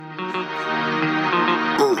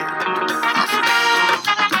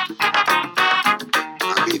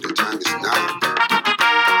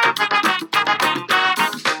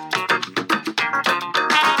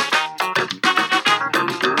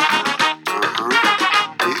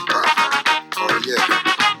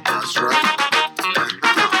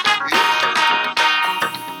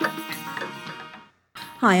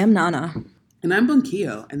Hi, I'm Nana. And I'm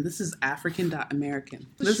Bunkio, and this is African American.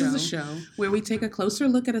 This is a show where we take a closer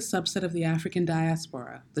look at a subset of the African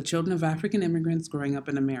diaspora, the children of African immigrants growing up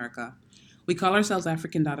in America. We call ourselves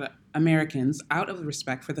African Americans out of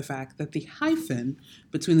respect for the fact that the hyphen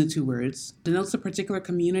between the two words denotes a particular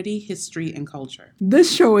community, history, and culture.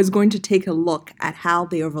 This show is going to take a look at how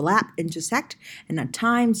they overlap, intersect, and at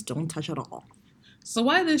times don't touch at all. So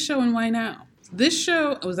why this show and why now? This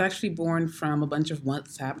show was actually born from a bunch of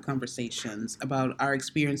WhatsApp conversations about our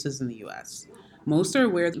experiences in the U.S. Most are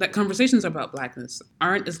aware that conversations about Blackness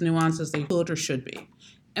aren't as nuanced as they should or should be.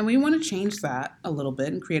 And we want to change that a little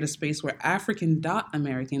bit and create a space where African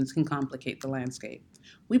Americans can complicate the landscape.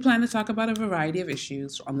 We plan to talk about a variety of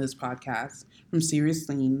issues on this podcast, from serious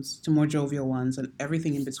themes to more jovial ones and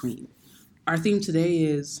everything in between. Our theme today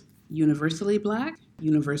is universally Black,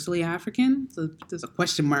 universally African. So there's a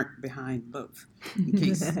question mark behind both, in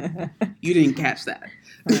case you didn't catch that.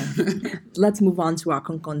 Let's move on to our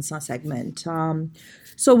Konkonsa segment.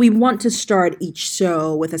 So we want to start each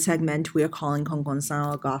show with a segment we are calling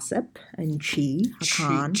Konkonsa or Gossip and Chi,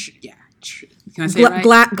 Hakan. Yeah. Can I say it right?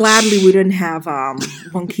 Gladly we didn't have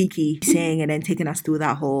Wonkiki saying it and taking us through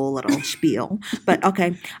that whole little spiel. But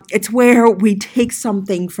okay, it's where we take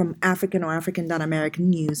something from African or African-American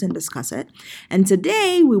news and discuss it. And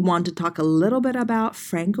today we want to talk a little bit about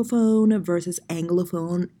Francophone versus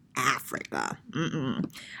Anglophone Africa.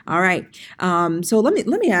 All right. So let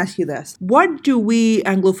me ask you this: what do we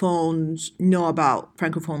Anglophones know about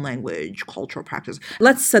Francophone language, cultural practice?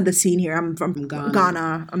 Let's set the scene here. I'm from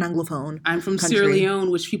Ghana, an Anglophone. I'm from country. Sierra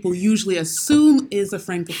Leone, which people usually assume is a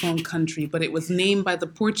Francophone country, but it was named by the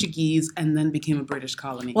Portuguese and then became a British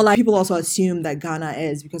colony. Well, people also assume that Ghana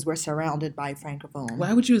is because we're surrounded by Francophone.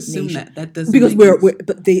 Why would you assume nation. that? That doesn't because make sense.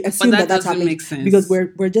 But they assume that that's how doesn't make sense. Because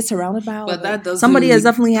we're just surrounded by all But of that it. doesn't Somebody has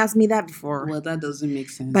make- definitely asked me that before. Well, that doesn't make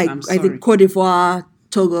sense. Like, I'm sorry. I think Cote d'Ivoire,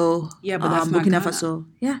 Togo, Yeah, but that's not Burkina Ghana. Faso.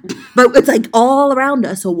 Yeah. But it's like all around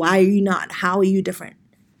us. So why are you not? How are you different?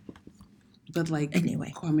 But like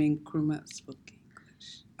Anyway. Kwame Nkrumah spoke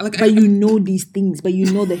English. Like, But you know these things, but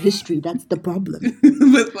you know the history. That's the problem.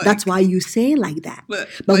 but like, That's why you say like that. But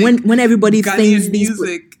But when everybody Ghanaian thinks these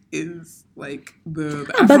music is like the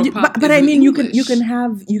but I is mean you English.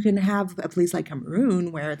 can have a place like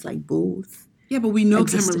Cameroon where it's like both. Yeah, but we know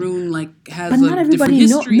existed. Cameroon like has But not a different everybody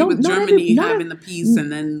know- history no, with not Germany every- not having ev- the peace and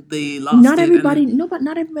then they lost Not it. everybody but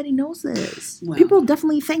not everybody knows this. Well. People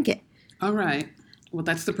definitely think it. All right. Well,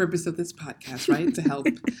 that's the purpose of this podcast, right? To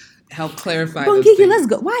help clarify those Kiki, things. let's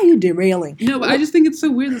go. Why are you derailing? No, but I just think it's so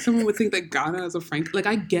weird that someone would think that Ghana is a Frank. Like,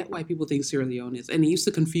 I get why people think Sierra Leone is, and it used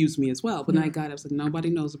to confuse me as well. But then I got it. I was like, nobody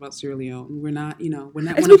knows about Sierra Leone. We're not, we're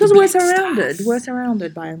not. It's one of the because we're black surrounded. stars. We're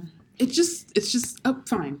surrounded by them. It's just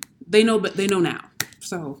fine. They know, but they know now,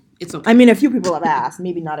 so it's okay. I mean, a few people have asked.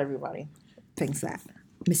 Maybe not everybody thinks that.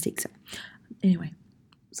 Mistakes. Anyway,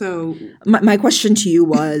 So my question to you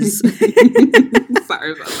was,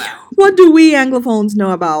 sorry about that. what do we Anglophones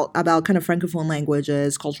know about kind of Francophone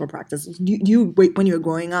languages, cultural practices? Do you when you were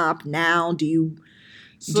growing up? Now, do you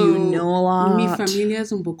know a lot? Mi familia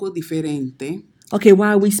es un poco diferente. Okay,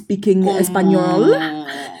 why are we speaking español?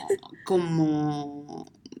 Como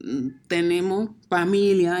tenemos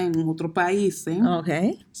familia en otro país.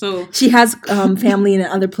 Okay. So, She has family in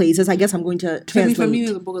other places. I guess I'm going to mi familia translate.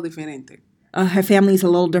 es un poco diferente. Her family is a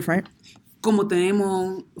little different Como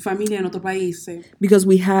tenemos familia en otros países. because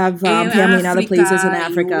we have family in other places in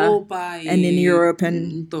Africa Europa, and in Europe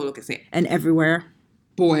and todo lo que sea. everywhere.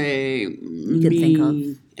 Pues, can think of.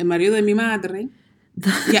 el marido de mi madre.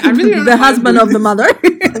 Yeah, I really don't know The how to husband do of the mother.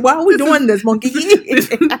 Why are we doing this, monkey?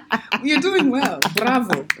 You're doing well.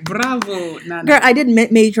 Bravo, Nana. Girl, I did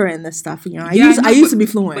major in this stuff. I Yeah, used know, to be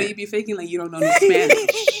But fluent. you be faking like you don't know no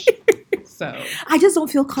Spanish. So, I just don't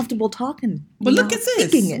feel comfortable talking. but look at this.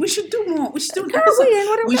 speaking it. We should do more. We should do an Girl,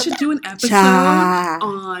 episode. we should do an episode Cha.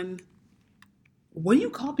 on what do you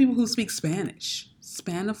call people who speak Spanish?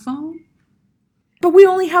 Spanophone? But we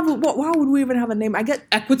only have why would we even have a name? I get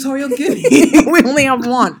Equatorial Guinea. we only have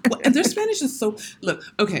one. Well, and their Spanish is so. Look,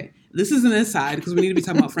 okay, this is an aside because we need to be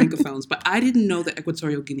talking about francophones, but I didn't know that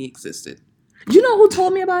Equatorial Guinea existed. Do you know who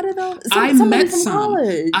told me about it though? I Somebody met from some.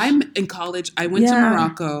 college. I'm in college. I went to Yeah.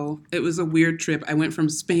 Morocco. It was a weird trip. I went from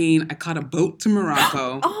Spain. I caught a boat to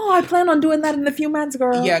Morocco. Oh, I plan on doing that in a few months,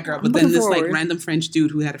 girl. Yeah, girl. But I'm then looking this like forward. random French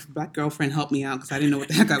dude who had a black girlfriend helped me out because I didn't know what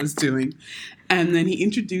the heck I was doing. And then he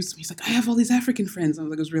introduced me. He's like, I have all these African friends. I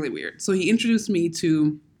was like, it was really weird. So he introduced me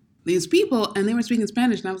to these people, and they were speaking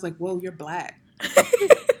Spanish, and I was like, whoa, you're black.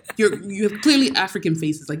 You have clearly African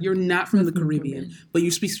faces. Like, you're not from the Caribbean, but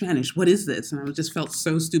you speak Spanish. What is this? And I just felt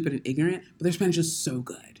so stupid and ignorant. But their Spanish is so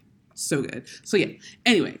good. So good. So yeah.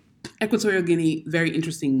 Anyway, Equatorial Guinea, very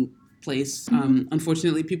interesting place.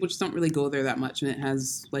 Unfortunately, people just don't really go there that much, and it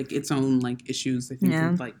has like its own like issues. I think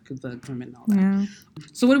with like the government and all that. Yeah.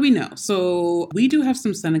 So what do we know? So we do have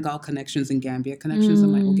some Senegal connections and Gambia connections.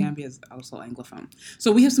 Gambia is also Anglophone.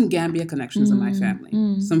 So we have some Gambia connections in my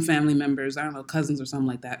family. Some family members, I don't know, cousins or something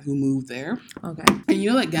like that, who moved there. Okay. And you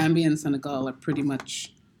know that Gambia and Senegal are pretty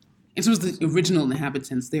much, in terms of the original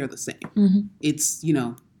inhabitants, they are the same. It's, you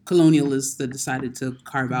know, colonialists that decided to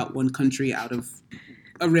carve out one country out of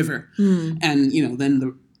a river. And, you know,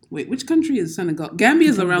 then which country is Senegal? Gambia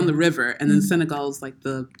is around the river, and then Senegal is like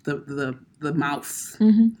the mouth.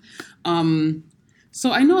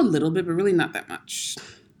 So I know a little bit, but really not that much.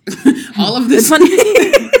 All of this.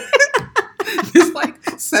 It's like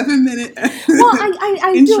 7-minute well,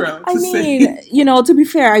 I intro. Do. I mean, you know, to be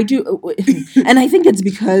fair, I do, and I think it's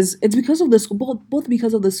because of the school, both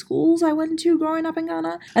because of the schools I went to growing up in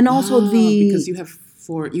Ghana, and also because you have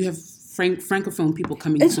Francophone people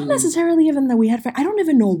coming. It's not necessarily even that we had. I don't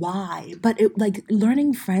even know why, but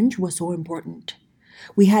learning French was so important.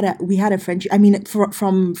 We had a French. I mean,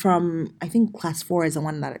 from I think class 4 is the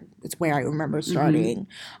one that it's where I remember starting.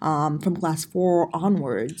 From class 4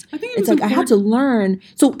 onwards, I think it's like important. I had to learn.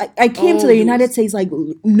 So I came to the United States like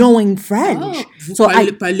knowing French. So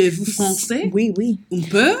parlez-vous français? Oui.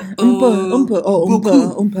 Un peu.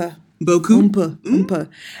 Beaucoup.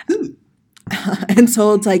 And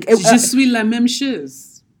so it's like je suis la même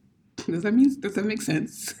chose. Does that make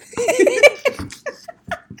sense?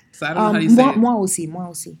 So I don't know how you say it. Moi aussi. Moi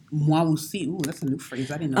aussi. Ooh, that's a new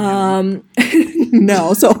phrase. I didn't know that.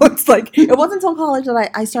 No, so it's like it wasn't until college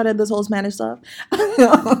that I started this whole Spanish stuff.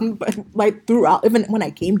 But like throughout, even when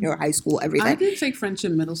I came here, high school, everything. I did take French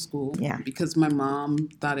in middle school. Yeah. Because my mom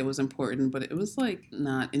thought it was important, but it was like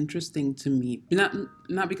not interesting to me.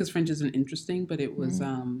 Not because French isn't interesting, but it was I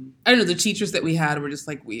don't know, the teachers that we had were just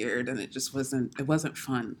like weird, and it just wasn't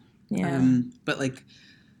fun. Yeah. But like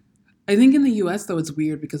I think in the U.S., though, it's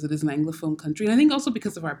weird because it is an Anglophone country. And I think also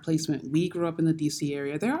because of our placement. We grew up in the D.C.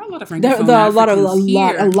 area. There are a lot of Francophone There are a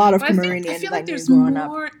lot of but Cameroonians. I feel like there's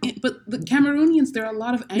more... But the Cameroonians, there are a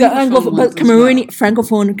lot of Anglophone ones as well.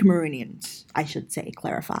 Francophone Cameroonians, I should say,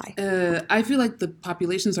 clarify. I feel like the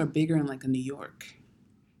populations are bigger in like a New York.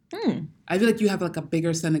 I feel like you have like a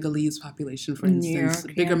bigger Senegalese population, for instance,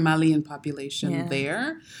 bigger Malian population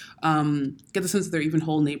there. Get the sense that there are even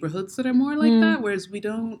whole neighborhoods that are more like that, whereas we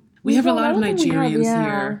don't. We have a lot of Nigerians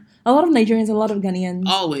here. A lot of Nigerians, a lot of Ghanaians.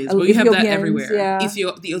 Always. But we have that everywhere. Yeah.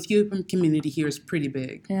 The Ethiopian community here is pretty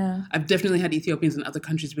big. Yeah. I've definitely had Ethiopians in other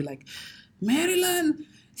countries be like, Maryland,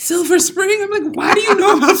 Silver Spring. I'm like, why do you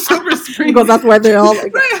know about Silver Spring? Because that's where they're all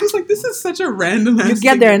like. Right. I was like, this is such a random ass You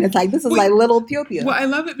get there and it's like, this is like little Ethiopia. Well, I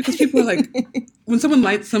love it because people are like, when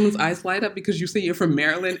someone's eyes light up because you say you're from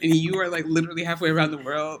Maryland and you are like literally halfway around the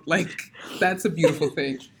world, like that's a beautiful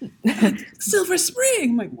thing. Silver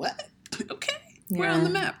Spring. I'm like, what? Okay, we're on the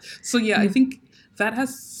map. So yeah, I think that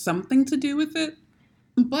has something to do with it.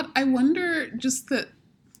 But I wonder just that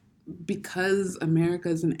because America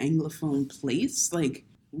is an Anglophone place, like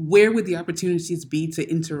where would the opportunities be to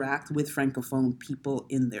interact with Francophone people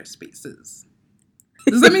in their spaces?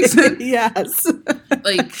 Does that make sense? Yes.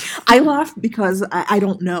 Like I laugh because I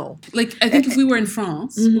don't know. Like I think if we were in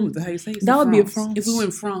France, ooh, how you say it? That would be in France. If we were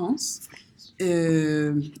in France.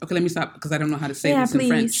 Okay, let me stop because I don't know how to say this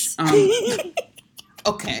please. in French.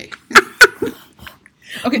 Okay.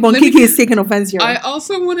 Okay. Bon Kiki is taking offense here. I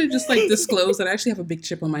also want to just like disclose that I actually have a big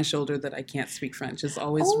chip on my shoulder that I can't speak French. It's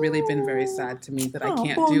always really been very sad to me that I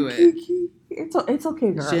can't do it. It's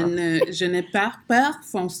okay, girl. Je ne parle pas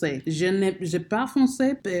français. Je parle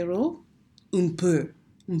français, pero un peu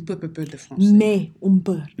de français. Mais un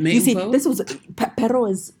peu. You see, this was pero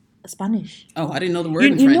is Spanish. Oh, I didn't know the word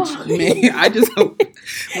in French. I just hope.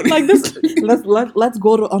 Like this. Let's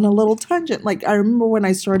go on a little tangent. Like I remember when I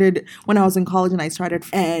was in college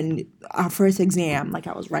and our first exam, like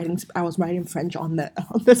I was writing French on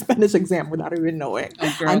the Spanish exam without even knowing.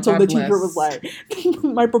 Oh, girl, until God the bless. teacher was like,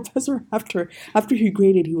 my professor after he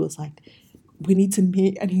graded, he was like, we need to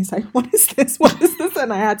meet, and he's like, what is this?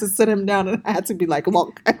 And I had to sit him down and I had to be like,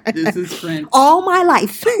 look, this is French. all my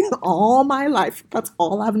life, that's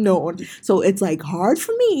all I've known. So it's like hard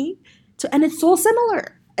for me and it's so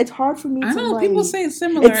similar. It's hard for me I to know, like, people say it's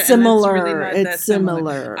similar. It's similar. And it's really not it's that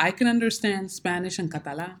similar. I can understand Spanish and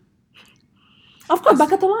Catalan. Of course, but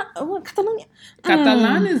Catalonia.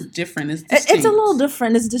 Catalan is different. It's distinct. It's a little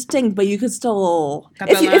different. It's distinct, but you could still,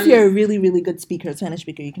 Catalan, if you're a really, really good speaker, Spanish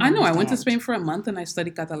speaker, you can. I know. I went to understand. Spain for a month and I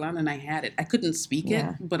studied Catalan and I had it. I couldn't speak it,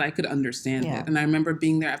 but I could understand it. And I remember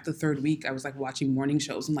being there after the third week. I was like watching morning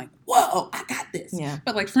shows and like, whoa, I got this. Yeah.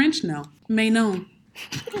 But like French, no. Mais non.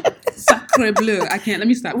 Sacre bleu. I can't. Let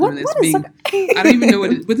me stop doing this. I don't even know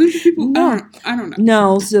what it is. But those people, No. I don't know.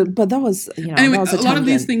 No, so, but that was, Anyway, that was a lot of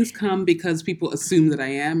these tangent. things come because people assume that I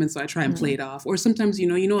am, and so I try and play it off. Or sometimes, you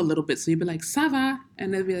know a little bit, so you'll be like, ça va?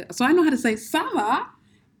 And they'll be like, so I know how to say ça va?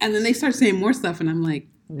 And then they start saying more stuff, and I'm like,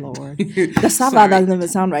 Lord. The Sava doesn't even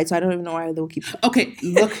sound right, so I don't even know why they'll keep. Okay,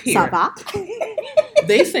 look here. Sava.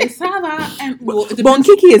 They say Sava, and well, it Bon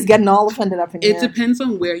depends. Kiki is getting all offended up in It here. depends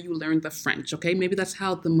on where you learned the French, okay? Maybe that's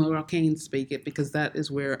how the Moroccans speak it, because that is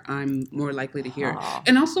where I'm more likely to hear it. Oh.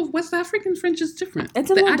 And also, West African French is different. It's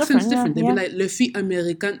a the little accent's different, different. yeah, They'd be like, le fille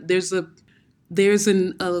américaine. There's the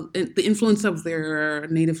influence of their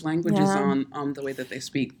native languages on the way that they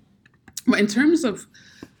speak. But in terms of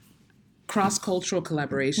cross-cultural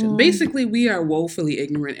collaboration, basically we are woefully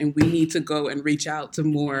ignorant and we need to go and reach out to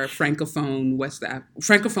more francophone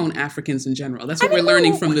francophone Africans in general. That's what we're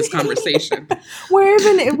learning from this conversation. We're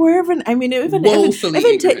even. I mean, even Woefully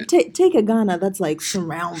ignorant. take a Ghana that's like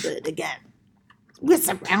surrounded again. We're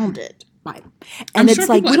surrounded by, and I'm it's sure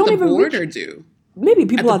like people we at don't the even reach. border do. Maybe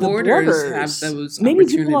people At at the the borders borders have those maybe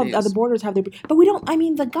people at the opportunities. borders have their, but we don't. I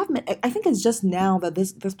mean, the government. I think it's just now that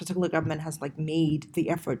this particular government has like made the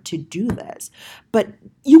effort to do this. But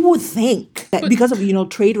you would think that because of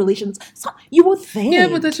trade relations, you would think. Yeah,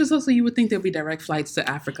 but that's just also, you would think there'll be direct flights to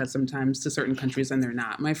Africa sometimes, to certain countries, and they're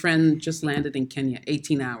not. My friend just landed in Kenya,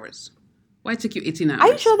 18 hours. Why took you 18 hours?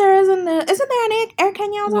 Are you sure there isn't there an Air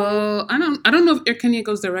Kenya? Well, I don't know if Air Kenya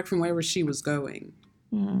goes direct from wherever she was going.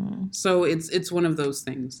 So it's one of those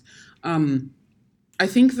things. I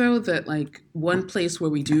think though that like one place where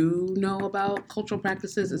we do know about cultural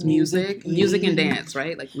practices is music and dance,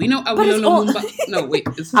 right? Like we know Awilo Lumumba. No, wait,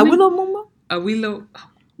 it's Awilo Lumumba. Awilo.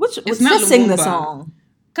 Let's not sing the Lumumba. song.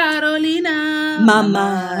 Carolina,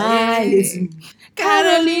 Mama is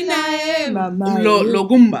Carolina, Mama.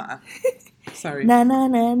 Logumba. Sorry. Na na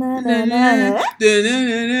na na na na. But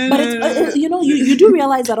But it's you do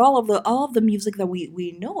realize that all of the music that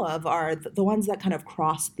we know of are the ones that kind of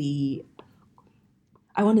cross the.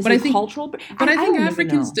 I want to say cultural, but I think don't even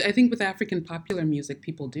Africans. know. I think with African popular music,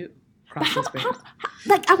 people do cross those barriers.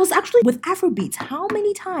 Like I was actually with Afrobeats. How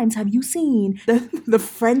many times have you seen the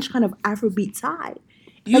French kind of Afrobeat side?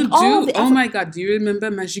 You Like, all of do? the Oh my God! Do you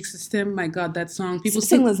remember Magic System? My God, that song. People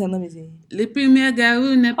Sing still. listen. Let me see. Le premier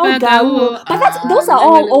gaou n'est Oh, pas Gaou. gaou. But those are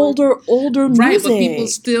all older music. Right, but people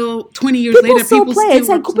still 20 years People later, still people play. still It's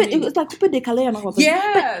like were playing. Coupe de Calais and all of that.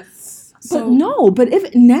 Yes. But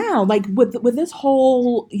if now, like with this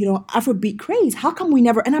whole Afrobeat craze, how come we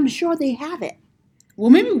never? And I'm sure they have it.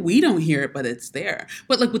 Well, maybe we don't hear it, but it's there.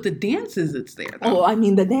 But like with the dances, it's there. Though. Oh, I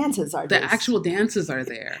mean the dances are The just, actual dances are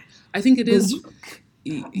there. I think it is.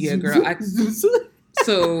 Yeah, girl.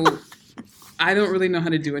 So I don't really know how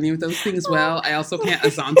to do any of those things well. I also can't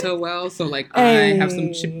Azonto well, so like I have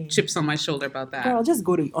some chips on my shoulder about that. Girl, just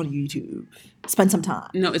go on YouTube, spend some time.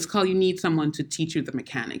 No, it's called you need someone to teach you the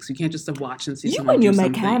mechanics. You can't just watch and see You someone and do your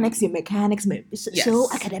something. mechanics,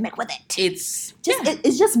 so academic with it. It's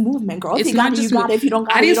just movement, girl. If It's you got not it, you just got it. If you don't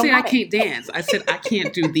got I it, you didn't don't say I got it. can't dance. I said I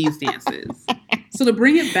can't do these dances. So to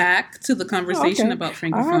bring it back to the conversation Okay. about All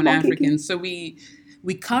Francophone right, Africans, so we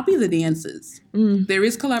copy the dances. There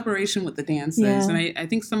is collaboration with the dances. Yeah. And I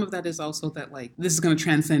think some of that is also that like this is going to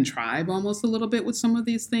transcend tribe almost a little bit with some of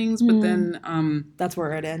these things. But then That's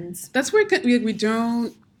where it ends. that's where we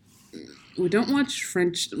don't watch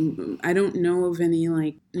French. I don't know of any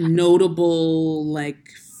like notable like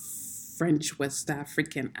French West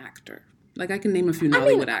African actor. Like I can name a few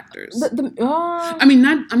Nollywood actors. I mean,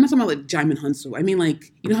 I'm not talking about like Jaimin Hunsu. I mean,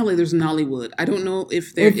 like how like there's Nollywood. I don't know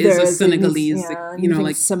if there is a Senegalese,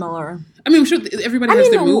 like similar. I mean, I'm sure everybody has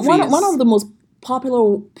their movies. One of the most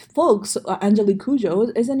popular folks, Angelique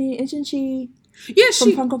Kidjo, isn't she? Yeah,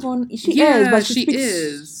 From Francophone, she is, but she speaks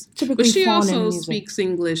is. typically But she foreign in also music. speaks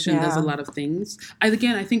English and does a Yeah. lot of things. I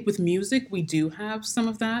think with music we do have some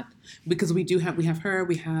of that because we have her.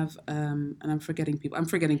 We have and I'm forgetting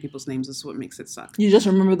people's names. This is what makes it suck. You just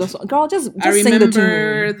remember the song, girl. Just I sing the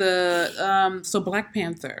remember tune. so Black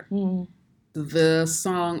Panther, the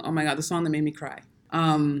song. Oh my God, the song that made me cry.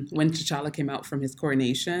 When T'Challa came out from his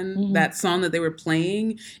coronation, that song that they were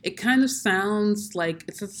playing, it kind of sounds like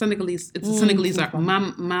it's a Senegalese art.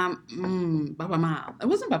 Baba Mal. It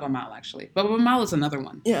wasn't Baba Mal actually. Baba Mal is another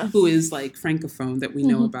one. Yeah. Who is like francophone that we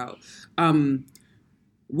know about.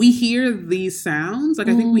 we hear these sounds. Like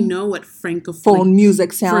I think we know what francophone Phone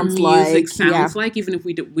music sounds like. like, even if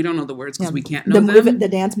we don't know the words because we can't know the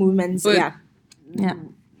dance movements. But yeah.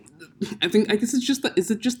 I guess it's just is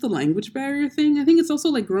it just the language barrier thing? I think it's also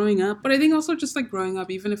like growing up, but I think also just like growing up,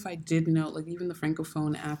 even if I did know, like even the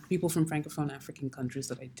francophone people from francophone African countries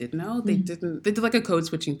that I did know, they did like a code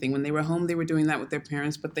switching thing. When they were home, they were doing that with their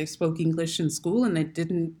parents, but they spoke English in school and they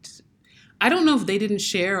didn't. I don't know if they didn't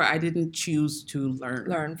share or I didn't choose to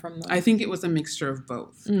learn from them. I think it was a mixture of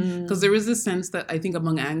both. Because there is this sense that I think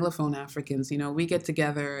among Anglophone Africans, you know, we get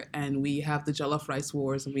together and we have the jollof rice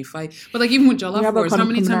wars and we fight. But like even with jollof wars, how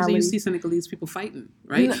many times do you see Senegalese people fighting,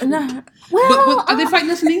 right? Well, but are they fighting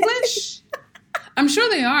us in English? I'm sure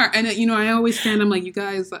they are. And, you know, I always stand, I'm like, you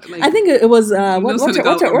guys, like... I think it was, what's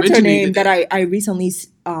her name that I recently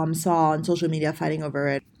saw on social media fighting over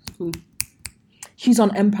it? Who? She's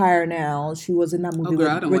on Empire now. She was in that movie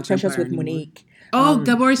with Precious with Monique. Oh,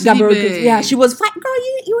 Gabor Sidibe. Yeah, she was girl.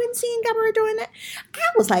 You ain't seen Gabor doing it. I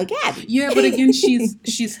was like, yeah, but again,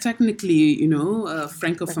 she's technically, you know, a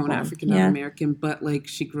francophone African American, but like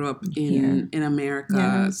she grew up in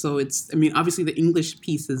America, so it's. I mean, obviously the English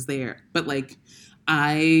piece is there, but like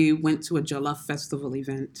I went to a Jollof Festival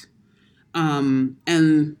event,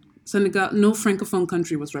 and Senegal, no francophone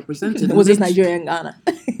country was represented. Was it Nigeria and Ghana?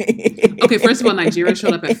 Okay, first of all, Nigeria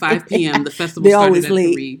showed up at 5 p.m. The festival started at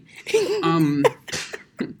 3.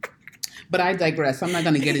 But I digress. I'm not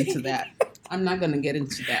going to get into that.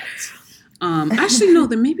 Actually, no.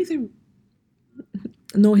 Then maybe they're...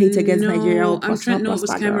 No hate against Nigeria. No, it was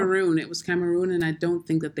Cameroon. It was Cameroon, and I don't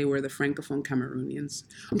think that they were the francophone Cameroonians.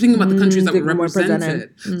 I'm thinking about the countries that were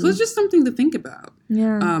represented. So it's just something to think about.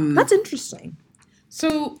 Yeah, that's interesting.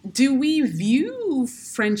 So, do we view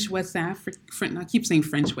French West Africans, I keep saying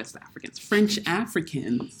French West Africans, French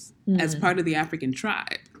Africans as part of the African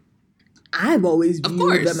tribe? I've always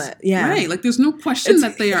viewed them as, right. Like, there's no question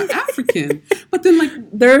that they are African. But then, like...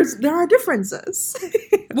 There are differences.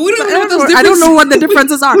 But we don't know what those differences are. I don't know what the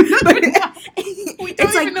differences are.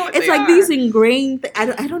 It's like these ingrained...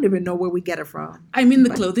 I don't even know where we get it from. I mean,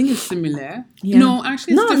 the clothing is similar. Yeah. No,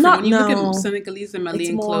 actually, it's different. When you look at Senegalese and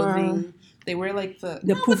Malian clothing... They wear like the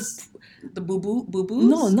boo-boos?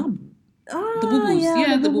 No, not... the boo-boos.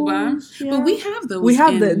 Yeah, the boo-boos. Yeah. But we have those. We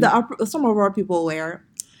have some of our people wear.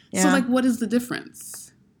 Yeah. So, like, what is the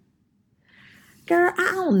difference? Girl,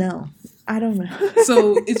 I don't know.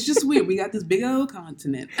 So, it's just weird. We got this big old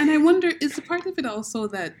continent. And I wonder, is a part of it also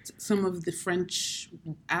that some of the French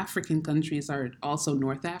African countries are also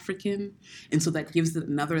North African? And so that gives it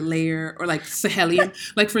another layer? Or like Sahelian?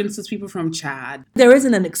 Like, for instance, people from Chad. There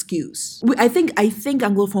isn't an excuse. I think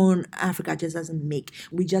Anglophone Africa just doesn't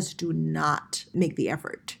we just do not make the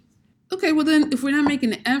effort. Okay, well then, if we're not making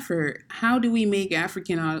the effort, how do we make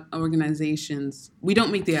African organizations? We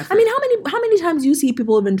don't make the effort. I mean, how many times do you see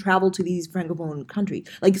people even travel to these francophone countries?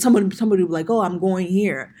 Like somebody will be like, "Oh, I'm going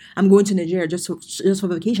here. I'm going to Nigeria just for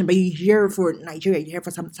vacation." But you hear for Nigeria, you hear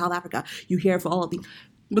for South Africa, you hear for all of these.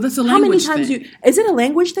 But that's a language thing. How many times is it a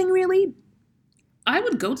language thing? Really? I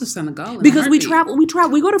would go to Senegal because we travel.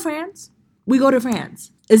 We go to France.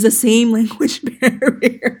 It's the same language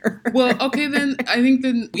barrier. Well, okay, then I think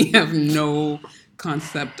then we have no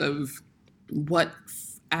concept of what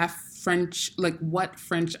French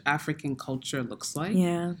African culture looks like.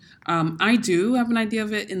 Yeah. I do have an idea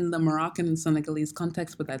of it in the Moroccan and Senegalese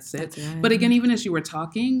context, but that's it. Right. But again, even as you were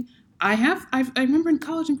talking, I remember in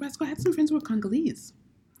college and grad school, I had some friends who were Congolese.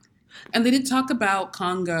 And they did talk about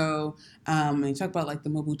Congo, and they talked about like the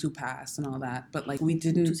Mobutu Pass and all that, but like we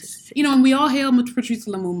didn't, you know, and we all hail Patrice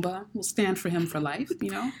Lumumba. We'll stand for him for life,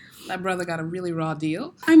 you know. That brother got a really raw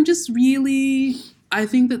deal. I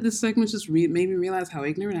think that this segment just made me realize how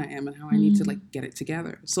ignorant I am and how I need to like get it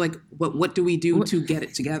together. So like, what do we do to get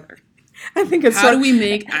it together? I think it's how do we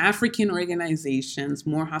make African organizations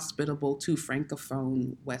more hospitable to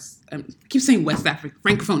francophone West? Keep saying West Africa,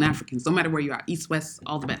 francophone Africans, no matter where you are, East, West,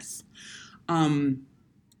 all the best.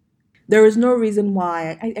 There is no reason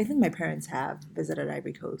why. I think my parents have visited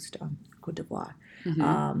Ivory Coast, Cote d'Ivoire,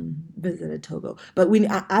 visited Togo, but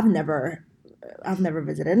I've never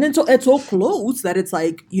visited, and it's so close that it's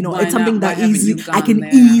like, you know, it's something that I can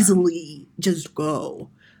easily just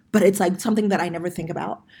go. But it's like something that I never think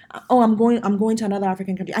about. Oh, I'm going to another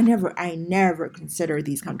African country. I never consider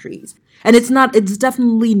these countries. And it's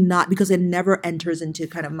definitely not because it never enters into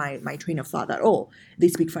kind of my train of thought that, oh, they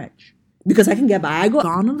speak French. Because I can get by. I go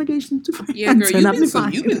on vacation to France. Yeah, girl,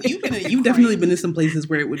 you've definitely been to some places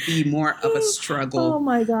where it would be more of a struggle. Oh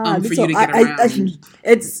my God. For you to get around.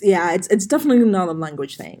 It's definitely not a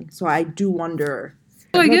language thing. So I do wonder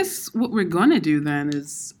So I guess what we're gonna do then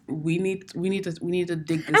is we need to dig this.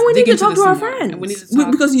 And we need to into talk this to our some more. friends. And we need to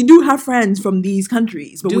talk. Because you do have friends from these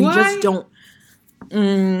countries, but Do we I? just don't.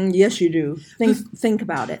 Yes, you do. Think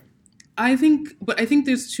about it. I think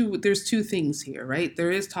there's two things here, right?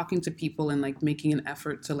 There is talking to people and like making an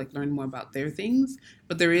effort to like learn more about their things,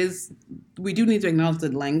 but we do need to acknowledge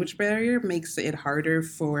that language barrier makes it harder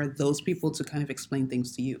for those people to kind of explain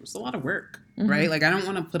things to you. It's a lot of work, right? Like I don't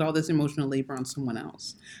want to put all this emotional labor on someone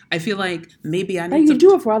else. I feel like maybe I need But you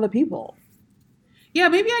do it for other people. Yeah,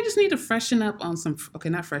 maybe I just need to freshen up on some. Okay,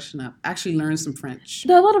 not freshen up. Actually, learn some French.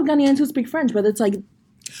 There are a lot of Ghanaians who speak French, but it's like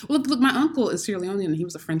Look, my uncle is Sierra Leonean and he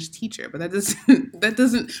was a French teacher, but that's not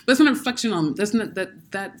a reflection on, that's not,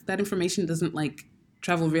 that information doesn't like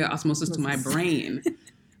travel via osmosis to my brain.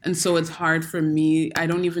 And so it's hard for me, I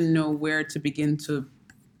don't even know where to begin to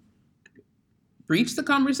breach the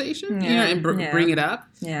conversation, and bring it up.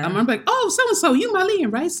 Yeah. I'm like, oh, so-and-so, you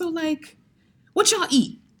Malian, right? So like, what y'all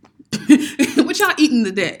eat? What y'all eating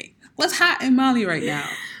today? What's hot in Mali right now?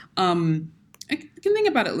 I can think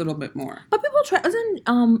about it a little bit more. But people try.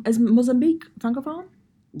 Is Mozambique francophone?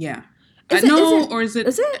 Yeah. Is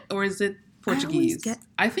it Portuguese?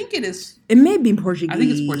 I think it is. It may be Portuguese. I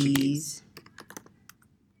think it's Portuguese.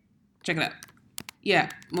 Check it out. Yeah,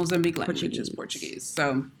 Mozambique language is Portuguese.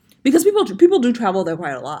 So because people do travel there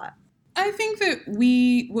quite a lot. I think that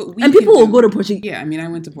people will go to Portugal. Yeah, I mean, I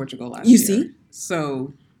went to Portugal last year. You see?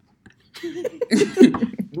 So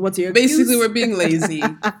what's your basically excuse? We're being lazy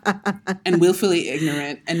and willfully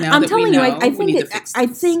ignorant, and now I'm that telling we know, you, I we need to fix this. I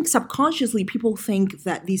think subconsciously people think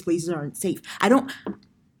that these places aren't safe. I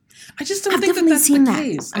just don't I've think definitely that's seen the that.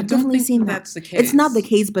 case. I've definitely seen that. That's the case. It's not the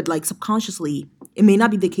case, but like subconsciously, it may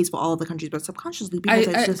not be the case for all of the countries, but subconsciously people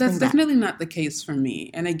just that's think definitely not the case for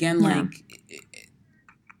me. And again, Yeah.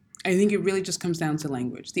 I think it really just comes down to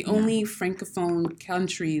language. The only francophone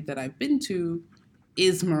country that I've been to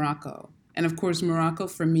is Morocco. And of course, Morocco,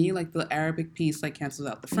 for me, like the Arabic piece, like cancels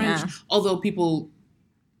out the French. Yeah. Although people,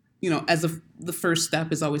 the first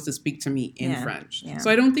step is always to speak to me in French. Yeah.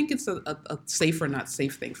 So I don't think it's a safe or not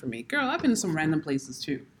safe thing for me. Girl, I've been to some random places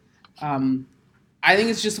too. I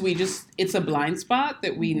think it's just, it's a blind spot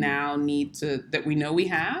that we now that we know we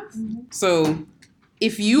have. Mm-hmm. So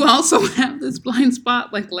if you also have this blind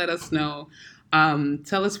spot, like let us know.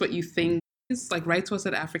 Tell us what you think. Like write to us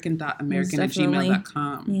at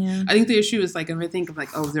african.american@gmail.com. Yeah. I think the issue is like if I think of like,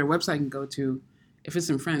 oh, is there a website I can go to? If it's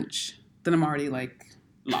in French, then I'm already like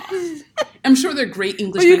lost. I'm sure they're great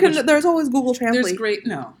English language. There's always Google Translate. There's great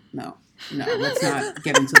no. Let's not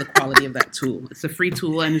get into the quality of that tool. It's a free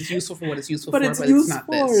tool and it's useful for what it's useful for, but it's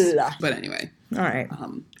not this. But anyway. All right.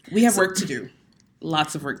 We have work to do.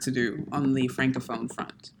 Lots of work to do on the francophone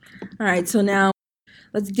front. All right. So now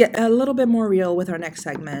let's get a little bit more real with our next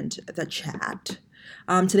segment, the chat.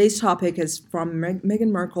 Today's topic is from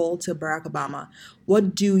Meghan Markle to Barack Obama.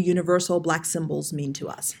 What do universal black symbols mean to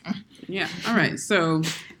us? Yeah. All right. So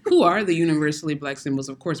who are the universally black symbols?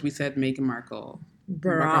 Of course, we said Meghan Markle.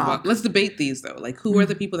 Barack. Let's debate these, though. Like, who are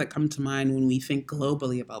the people that come to mind when we think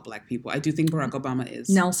globally about black people? I do think Barack Obama is.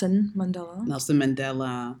 Nelson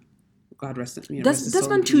Mandela. God rest him.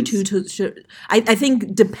 Desmond Tutu. I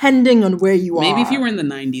think depending on where you are. Maybe if you were in the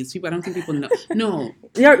 90s, I don't think people know. No.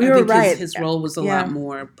 You're right. His role was a lot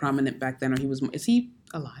more prominent back then, or he was more. Is he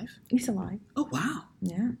alive? He's alive. Oh, wow.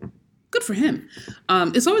 Yeah. Good for him.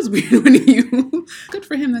 It's always weird when you... Good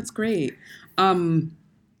for him. That's great.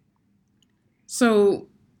 So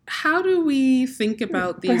how do we think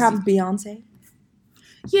about these? Perhaps Beyonce?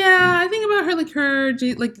 Yeah, I think about her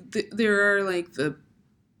there are like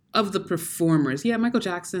of the performers. Yeah, Michael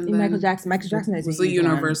Jackson. Michael Jackson is a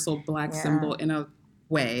universal black symbol in a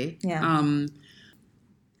way. Yeah.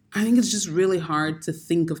 I think it's just really hard to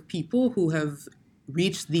think of people who have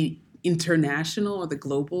reached the international or the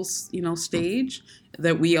global, stage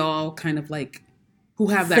that we all kind of like, who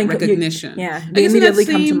have that recognition. They immediately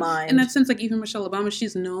come to mind. In that sense, like even Michelle Obama,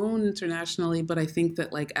 she's known internationally, but I think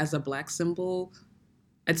that like as a black symbol,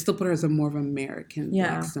 I'd still put her as a more of an American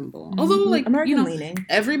black symbol. Mm-hmm. Although, like, American leaning.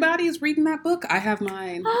 Everybody is reading that book. I have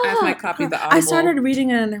mine. I have my copy of the Audible. I started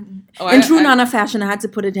reading it in true Nana fashion. I had to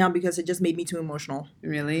put it down because it just made me too emotional.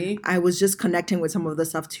 Really? I was just connecting with some of the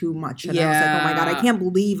stuff too much. And I was like, oh my God, I can't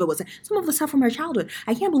believe it was some of the stuff from my childhood.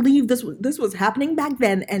 I can't believe this was happening back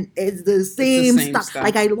then and it's the same stuff.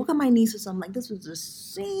 Like, I look at my nieces, I'm like, this was the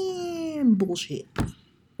same bullshit.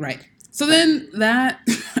 Right. So then I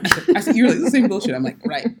said, you're like, the same bullshit. I'm like,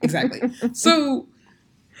 right, exactly. So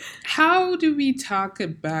how do we talk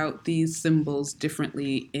about these symbols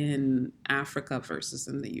differently in Africa versus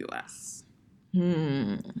in the U.S.?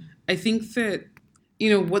 I think that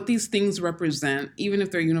what these things represent, even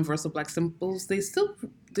if they're universal black symbols, they're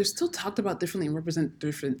still talked about differently and represent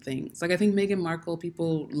different things. Like, I think Meghan Markle,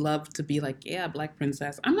 people love to be like, yeah, black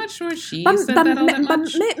princess. I'm not sure she said that all that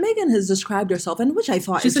much. But Meghan has described herself, and which I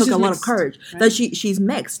thought She it said took she's a lot mixed, of courage, right? that she's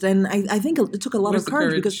mixed. And I think it took a lot Where's of the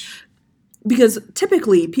courage because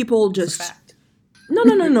typically people It's just... a fact.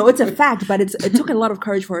 No. It's a fact, but it took a lot of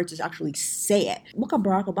courage for her to actually say it. Look at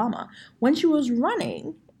Barack Obama. When she was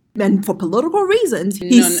running, and for political reasons,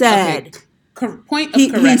 he said... Okay. Point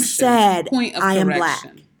of correction. He said, I am black.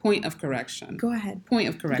 Point of correction. Go ahead. Point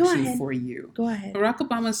of correction Go ahead. for you. Go ahead. Barack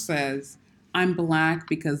Obama says, I'm black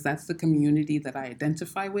because that's the community that I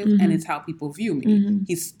identify with, Mm-hmm. and it's how people view me.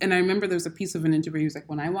 Mm-hmm. And I remember there was a piece of an interview. He was like,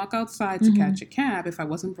 when I walk outside to catch a cab, if I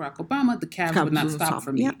wasn't Barack Obama, the cab would not stop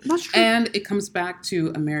for me. Yeah, that's true. And it comes back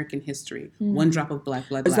to American history. One drop of black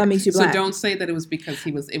blood. Because that makes you black. So don't say that it was because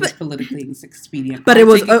it was politically expedient. But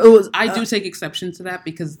I do take exception to that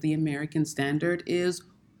because the American standard is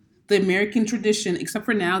the American tradition, except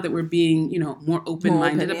for now that we're being, more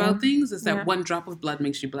open-minded about things, is that one drop of blood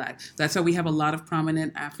makes you black. That's why we have a lot of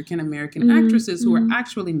prominent African-American actresses who are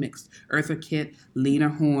actually mixed. Eartha Kitt, Lena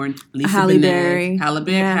Horne, Lisa Halle Bonet, Berry.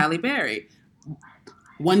 Halle Berry.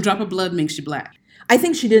 One drop of blood makes you black. I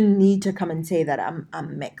think she didn't need to come and say that I'm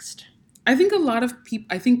mixed. I think a lot of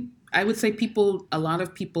people, I would say a lot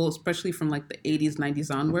of people, especially from like the 80s,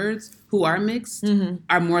 90s onwards, who are mixed,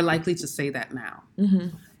 are more likely to say that now.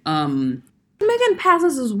 Megan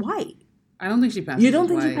passes as white. I don't think she passes. You don't as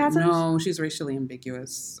think she white. passes? No, she's racially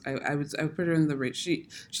ambiguous. I would put her in the race. She.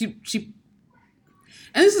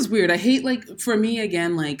 And this is weird. I hate, for me,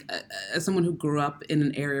 again, as someone who grew up in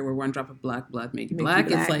an area where one drop of black blood made you black,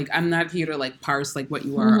 it's like, I'm not here to parse what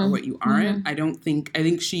you are or what you aren't. I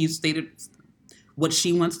think she stated what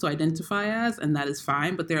she wants to identify as, and that is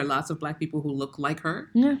fine. But there are lots of black people who look like her,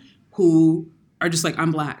 who are just like,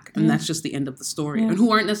 I'm black, and that's just the end of the story, and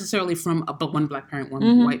who aren't necessarily from one black parent,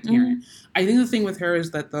 one white parent. I think the thing with her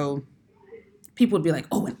is that, though, people would be like,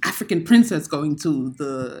 oh, an African princess going to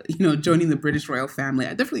joining the British royal family.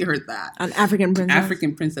 I definitely heard that. An African princess.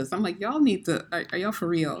 African princess. I'm like, y'all need to, are y'all for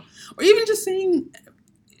real? Or even just saying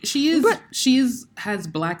she has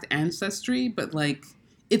black ancestry, but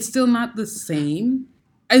it's still not the same.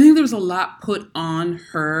 I think there was a lot put on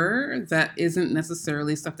her that isn't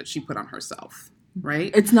necessarily stuff that she put on herself.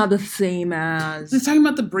 Right? It's not the same as... They're talking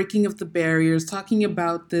about the breaking of the barriers, talking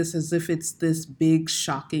about this as if it's this big,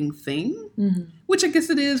 shocking thing, which I guess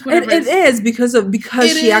it is. It is because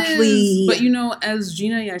she actually... But, as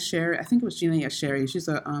Gina Yashari, I think it was Gina Yashari, she's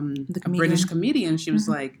a British comedian, she was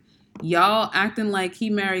like, y'all acting like he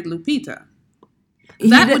married Lupita.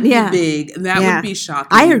 That would be big. That would be shocking.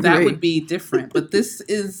 I agree. That would be different. But this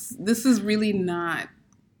is really not...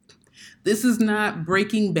 This is not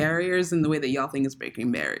breaking barriers in the way that y'all think is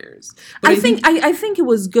breaking barriers. But I think it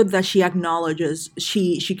was good that she acknowledges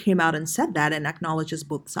she came out and said that and acknowledges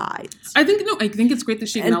both sides. I think it's great that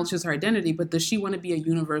she acknowledges her identity, but does she want to be a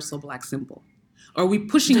universal black symbol? Are we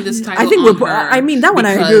pushing this title? I agree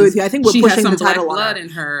with you. I think we're pushing the title on her. She has some black blood in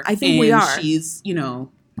her. I think we are. She's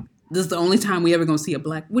this is the only time we ever going to see a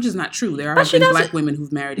black, which is not true. There have been black women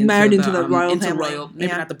who've married into the royal family.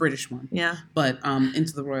 Maybe not the British one. Yeah. But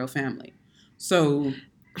into the royal family. So,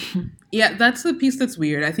 yeah, that's the piece that's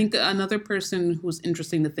weird. I think another person who's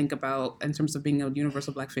interesting to think about in terms of being a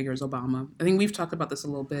universal black figure is Obama. I think we've talked about this a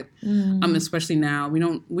little bit, especially now. We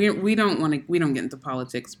don't get into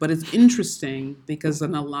politics, but it's interesting because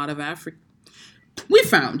in a lot of we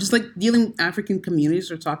found just dealing with African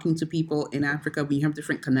communities or talking to people in Africa, we have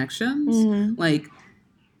different connections.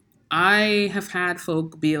 I have had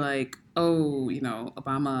folk be like, oh,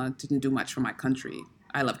 Obama didn't do much for my country.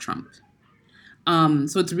 I love Trump.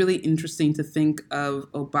 So it's really interesting to think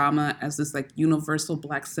of Obama as this universal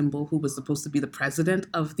black symbol who was supposed to be the president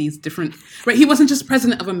of these different, right? He wasn't just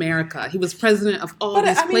president of America. He was president of all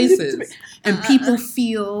these places. And people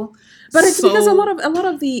feel... But it's because a lot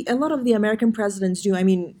of the American presidents do. I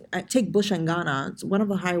mean, take Bush and Ghana. It's one of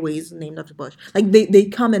the highways named after Bush. They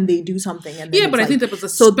come and they do something. And then but I think there was a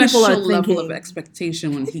special level of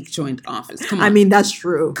expectation when he joined office. Come on. I mean, that's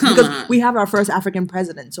true. Come because on. we have our first African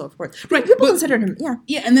president, so of course, right? People considered him, yeah.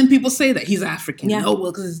 And then people say that he's African. Yeah. Oh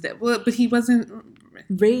well, because but he wasn't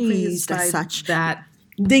raised as such. That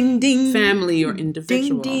ding ding family or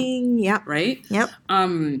individual. Ding ding. Yep. Right. Yep.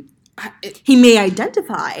 He may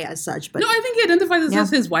identify as such, but... No, I think he identifies as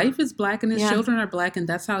his wife is black and his children are black, and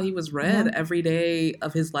that's how he was read every day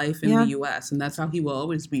of his life in the U.S., and that's how he will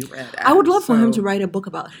always be read as. I would love for him to write a book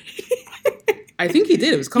about it. I think he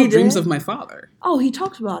did. It was called Dreams of My Father. Oh, he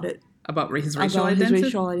talks about it. about his racial About his identity.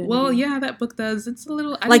 racial identity. Well, yeah, that book does. It's a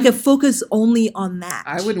little Like a focus only on that.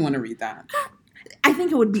 I wouldn't want to read that. I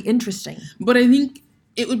think it would be interesting. But I think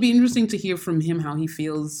it would be interesting to hear from him how he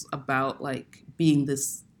feels about like being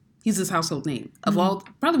this. He's this household name of all,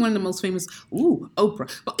 probably one of the most famous.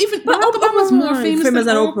 Oprah. But even Barack Obama's more famous than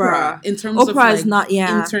Oprah in terms of Oprah is like not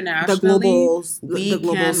internationally. the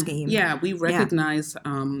global scheme. Yeah, we recognize.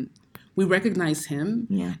 We recognize him,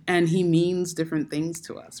 and he means different things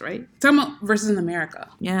to us, right? Talking about versus in America.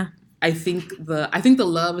 Yeah. I think the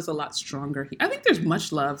love is a lot stronger. I think there's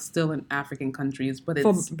much love still in African countries, but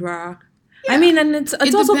it's for Barack. Yeah. I mean, and it's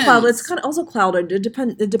also depends. clouded. It's kind of also clouded. It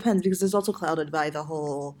depends because it's also clouded by the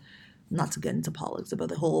whole, not to get into politics, but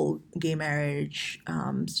the whole gay marriage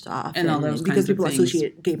stuff and all those because kinds of people things.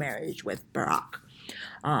 associate gay marriage with Barack.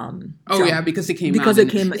 Because it came because out. it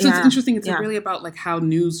came. So it's interesting. It's yeah. really about like how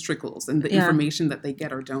news trickles and the information that they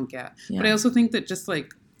get or don't get. Yeah. But I also think that just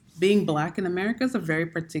like being Black in America is a very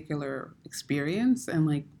particular experience, and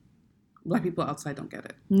like Black people outside don't get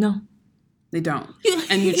it. No. They don't,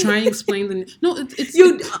 and you try and explain it's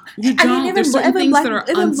you don't. I mean, There's certain things that are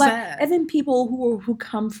unsaid. Even people who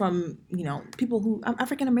come from people who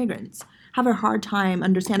African immigrants have a hard time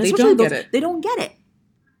understanding. They don't get it. They don't get it.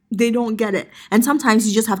 They don't get it, and sometimes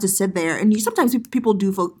you just have to sit there. And sometimes people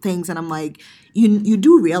do things, and I'm like, you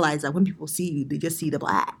do realize that when people see you, they just see the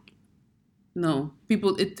Black. No,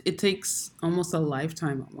 people. It takes almost a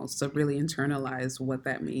lifetime to really internalize what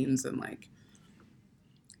that means and like.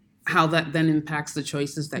 How that then impacts the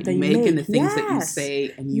choices that you make and the things that you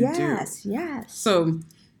say and you do. Yes. So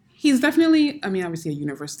he's definitely, I mean, obviously a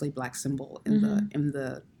universally Black symbol in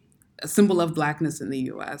the a symbol of Blackness in the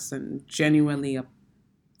U.S. and genuinely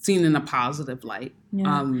seen in a positive light.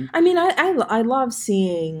 Yeah. I mean, I love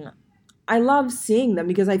seeing them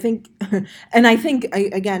because I think, and I think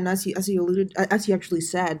again, as you alluded, as you actually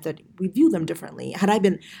said, that we view them differently. Had I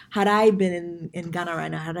been in Ghana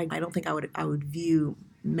right now, I don't think I would view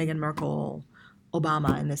Meghan Markle,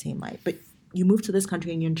 Obama in the same light. But you move to this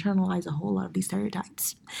country and you internalize a whole lot of these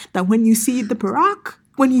stereotypes. That when you see the Barack,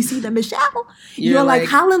 when you see the Michelle, you're like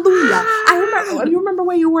hallelujah. You remember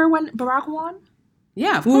where you were when Barack won?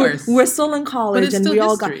 Yeah, of course. We were still in college, and we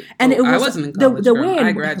all got. And I wasn't in college.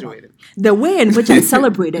 I graduated. The way in which I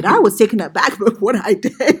celebrated, I was taken aback by what I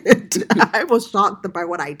did. I was shocked by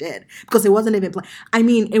what I did because it wasn't even. I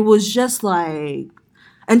mean, it was just like.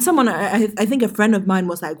 And someone, I think a friend of mine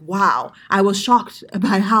was like, wow, I was shocked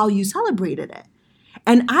by how you celebrated it.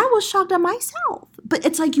 And I was shocked at myself. But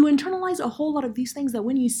it's like you internalize a whole lot of these things that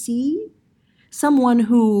when you see someone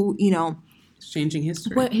who, He's changing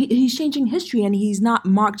history. Well, he's changing history and he's not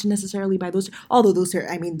marked necessarily by those, although those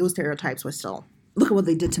stereotypes were still, look at what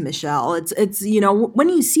they did to Michelle. It's when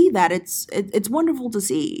you see that, it's wonderful to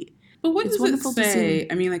see. But what does it say?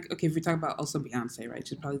 I mean, like, okay, if we talk about also Beyonce, right?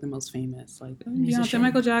 She's probably the most famous. Like Beyonce,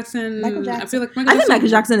 Michael Jackson. I feel like Michael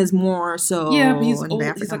Jackson is more so. Yeah, but he's old.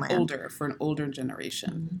 He's like older for an older generation.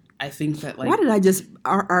 Mm-hmm. I think that like. Why did I just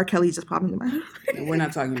R. Kelly just pop into my head? We're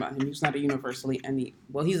not talking about him. He's not a universally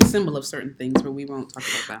well, he's a symbol of certain things, but we won't talk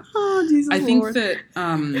about that. Oh Jesus! I think that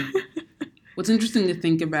what's interesting to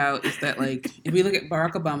think about is that, like, if we look at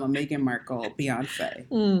Barack Obama, Meghan Markle, Beyonce,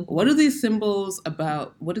 what do these symbols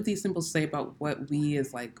say about what we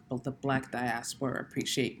as, like, the Black diaspora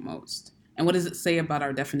appreciate most? And what does it say about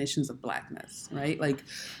our definitions of Blackness, right? Like,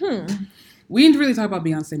 we didn't really talk about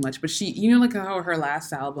Beyonce much, but she, like how her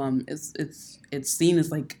last album it's seen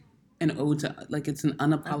as, like, an ode to, like, it's an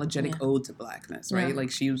unapologetic ode to Blackness, right? Yeah.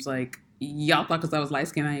 Like, she was like, y'all thought because I was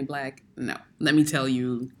light-skinned I ain't Black? No. Let me tell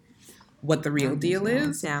you what the real deal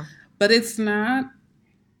is. Yeah. But it's not.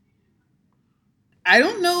 I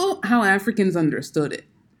don't know how Africans understood it.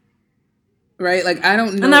 Right? Like, I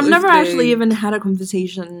don't know. And I've never actually even had a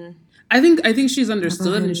conversation. I think she's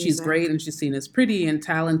understood and she's great and she's seen as pretty and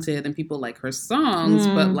talented and people like her songs,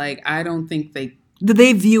 but like I don't think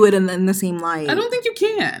they view it in the same light. I don't think you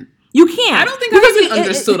can. You can't. I don't think I even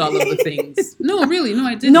understood all of the things. No, really, no,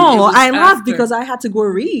 I didn't. No, I laughed because I had to go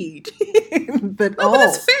read. but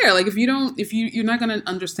it's fair. Like if you're not going to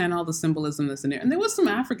understand all the symbolism that's in there, and there was some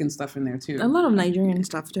African stuff in there too. A lot of Nigerian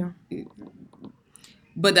stuff too.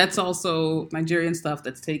 But that's also Nigerian stuff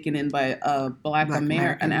that's taken in by a Black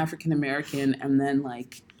American, an African American, and then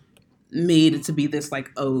like made it to be this like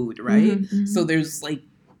ode, right? Mm-hmm. So there's like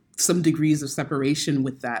some degrees of separation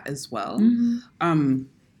with that as well. Mm-hmm.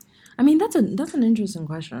 I mean, that's an interesting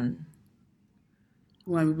question.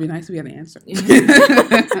 Well, it would be nice if we had an answer.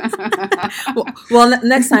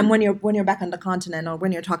 Next time when you're back on the continent, or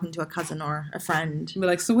when you're talking to a cousin or a friend, But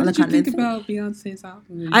like, so what did you think about Beyonce's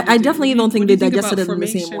album? I definitely don't think they digested it in the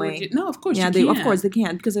same way. No, of course, of course they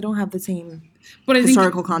can't, because they don't have the same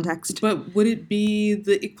historical context. But would it be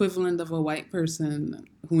the equivalent of a white person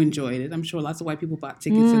who enjoyed it? I'm sure lots of white people bought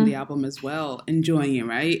tickets in the album as well, enjoying it,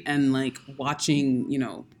 right? And like watching,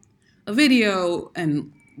 a video.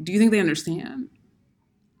 And do you think they understand?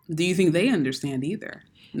 Do you think they understand either?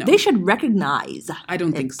 No. They should recognize. I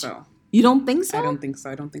don't think so. You don't think so? I don't think so.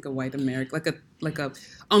 I don't think a white American,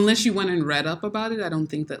 unless you went and read up about it, I don't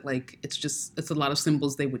think that it's a lot of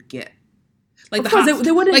symbols they would get. Like of course,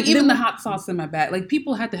 they wouldn't. Like even the hot sauce in my bag. Like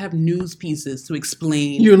people had to have news pieces to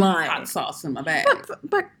explain your line. Hot sauce in my bag.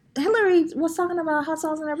 But Hillary was talking about hot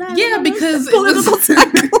sauce in her bag. Yeah, because political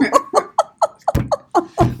tackle.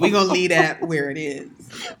 We're gonna leave that where it is.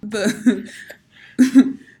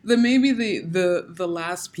 Maybe the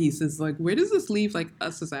last piece is like, where does this leave like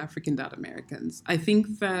us as African Americans? I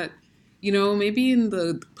think that, maybe in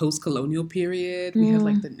the post-colonial period, we had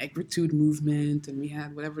like the negritude movement, and we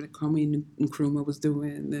had whatever the Kwame Nkrumah was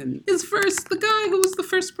doing, and the guy who was the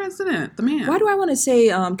first president, the man. Why do I want to say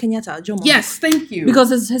Kenyatta, Jomo? Yes, thank you. Because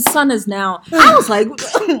his son is now. I was like,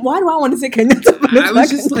 why do I want to say Kenyatta? I was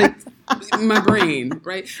just like, my brain,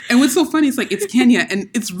 right? And what's so funny is like it's Kenya, and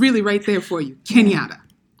it's really right there for you, Kenyatta.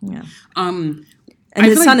 Yeah. And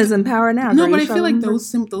his son is in power now. No, but I feel like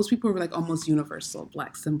those people were like almost universal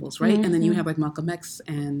Black symbols, right? And then you have like Malcolm X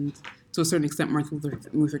and to a certain extent Martin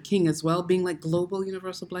Luther King as well, being like global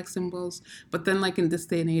universal Black symbols. But then like in this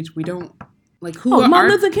day and age, we don't like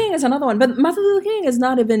Martin Luther King is another one, but Martin Luther King is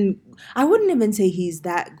not even. I wouldn't even say he's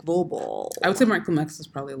that global. I would say Malcolm X is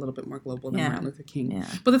probably a little bit more global than Martin Luther King. Yeah.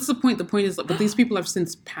 But that's the point. The point is, but these people have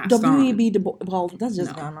since passed on. W.E.B. Du Bois. Well, that's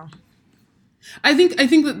just Ghana. I think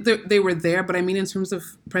that they were there, but I mean in terms of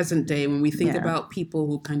present day, when we think about people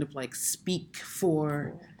who kind of like speak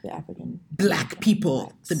for the African Black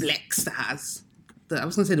people, the Black stars. I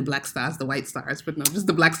was going to say the Black stars, the white stars, but no, just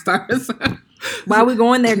the Black stars. Why are we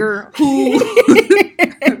going there, girl?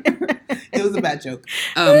 It was a bad joke,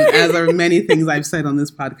 as are many things I've said on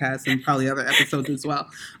this podcast and probably other episodes as well.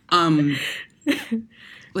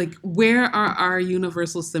 Like, where are our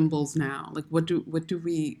universal symbols now? Like, what can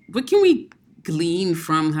we glean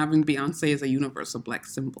from having Beyonce as a universal Black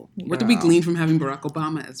symbol? What do we glean from having Barack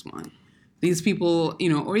Obama as one? These people,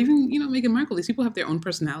 or even, Meghan Markle, these people have their own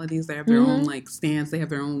personalities. They have their own, like, stance. They have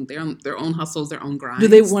their own hustles, their own grinds. Do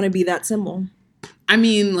they want to be that symbol? I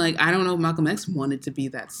mean, like, I don't know if Malcolm X wanted to be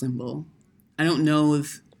that symbol. I don't know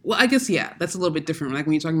if... Well, I guess, yeah, that's a little bit different. Like,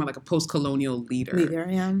 when you're talking about, like, a post-colonial leader.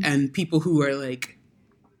 And people who are, like...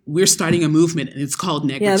 We're starting a movement, and it's called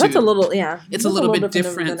negritude. Yeah, that's a little, It's a little bit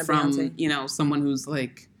different from, someone who's,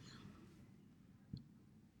 like,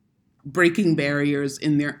 breaking barriers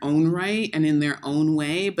in their own right and in their own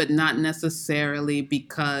way, but not necessarily with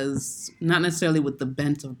the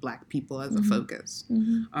bent of Black people as a focus.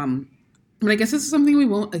 But I guess this is something we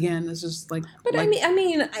won't, again, it's just, like... But, like,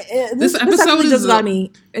 this episode just got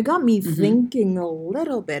me thinking a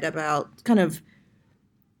little bit about kind of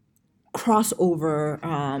crossover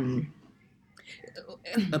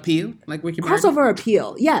appeal, like Ricky Martin. Crossover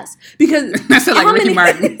appeal, yes, because I said like Ricky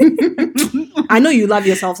Martin. I know you love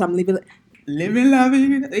yourself, so I'm leaving.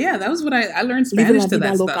 Living. Yeah, that was what I learned Spanish to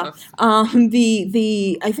that stuff.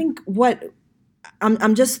 I think what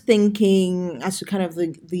I'm just thinking as to kind of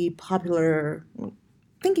the popular,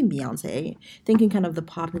 thinking Beyonce, thinking kind of the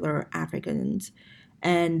popular Africans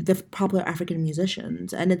and the popular African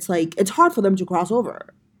musicians, and it's like it's hard for them to cross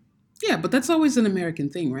over. Yeah, but that's always an American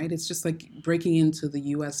thing, right? It's just like breaking into the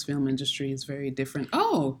U.S. film industry is very different.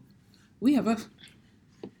 Oh, we have a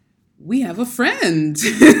friend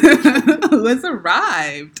who has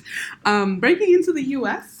arrived. Breaking into the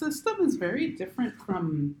U.S. system is very different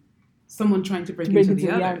from someone trying to break into the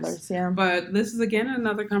others. Yeah. But this is, again,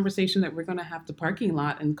 another conversation that we're going to have to parking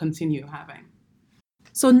lot and continue having.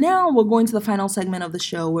 So now we're going to the final segment of the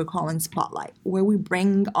show we're calling Spotlight, where we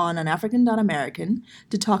bring on an African-American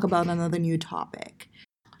to talk about another new topic.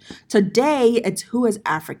 Today, it's Who is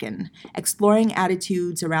African? Exploring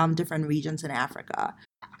attitudes around different regions in Africa.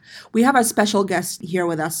 We have a special guest here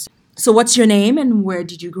with us. So what's your name and where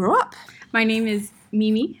did you grow up? My name is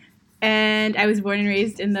Mimi, and I was born and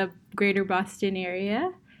raised in the greater Boston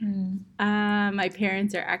area. My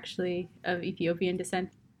parents are actually of Ethiopian descent.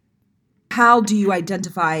 How do you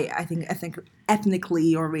identify, I think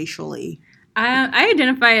ethnically or racially? I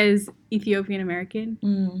identify as Ethiopian American,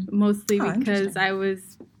 mostly because I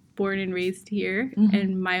was born and raised here,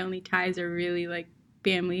 and my only ties are really like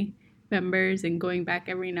family members and going back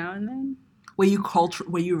every now and then. Were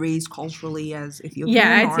you raised culturally as Ethiopian?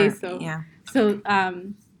 Yeah, I'd say so. Yeah. So,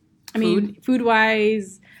 I mean,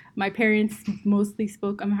 food-wise, my parents mostly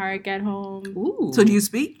spoke Amharic at home. Ooh. So do you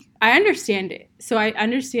speak? I understand it. So I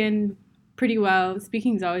understand pretty well.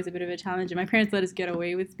 Speaking is always a bit of a challenge, and my parents let us get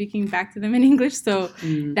away with speaking back to them in English, so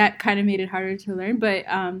that kind of made it harder to learn. But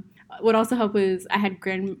what also helped was I had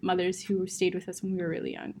grandmothers who stayed with us when we were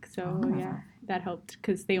really young. So yeah, that helped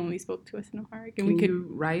because they only spoke to us in Amharic, and Can we could you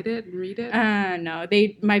write it and read it? No,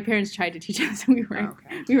 my parents tried to teach us, and we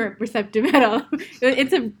weren't receptive at all.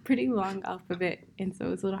 It's a pretty long alphabet, and so it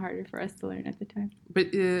was a little harder for us to learn at the time.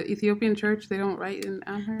 But Ethiopian church, they don't write in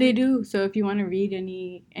Amharic? They do. So if you want to read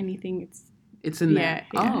anything, it's in there.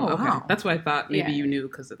 Yeah. Oh, okay. Wow. That's what I thought. Maybe you knew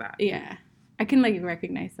because of that. Yeah, I can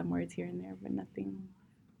recognize some words here and there, but nothing.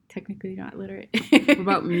 Technically not literate. What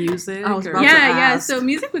about music? I was about to Yeah. ask. So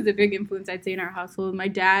music was a big influence, I'd say, in our household. My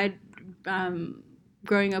dad,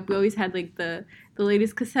 growing up, we always had the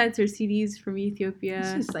latest cassettes or CDs from Ethiopia.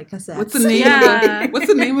 It's just like cassettes. What's the name? Yeah. What's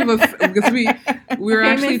the name of a? Because we're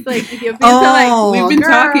Famous, actually Ethiopian. Oh, we've been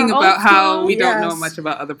girl, talking old about how school. we don't know Yes. much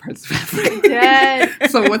about other parts of Africa.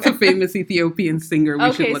 Yes. So what's a famous Ethiopian singer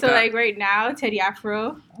we should Okay, look so up? right now, Teddy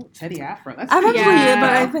Afro. Oh, Teddy Afro. That's I've actually, Yeah. but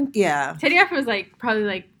I think Teddy Afro is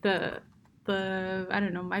probably the I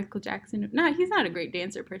don't know, Michael Jackson. No, he's not a great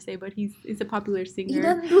dancer per se, but he's a popular singer. he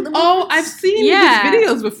doesn't do the Oh, I've seen Yeah. his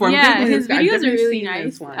videos before. I'm Yeah, Googling his I've videos are definitely really seen nice.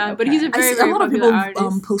 this one. But he's a I very, see a very lot of popular people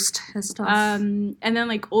artist. post his stuff. And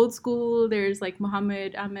then old school, there's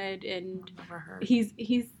Muhammad Ahmed, and Never heard. he's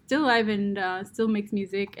still alive and still makes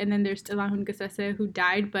music. And then there's Tilahun Gassese, who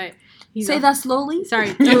died, but he's Say that slowly. Sorry,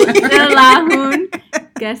 Tilahun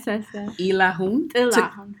Gassese. Ilahun?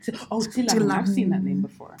 Tilahun. Oh, Tilahun. I've seen that name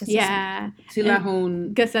before. Yeah,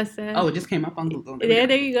 Tilahun. Gassese. Oh, it just came up on Google.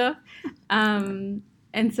 There you go. And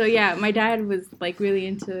so yeah, my dad was really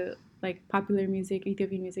into popular music,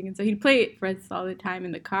 Ethiopian music, and so he'd play it for us all the time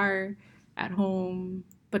in the car, at home.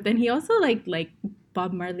 But then he also liked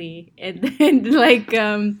Bob Marley, and then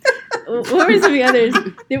what were some of the others?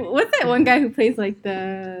 What's that one guy who plays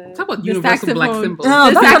the Talk about the universal black saxophone? symbols. No,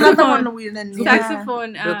 The that's another saxophone. one we didn't.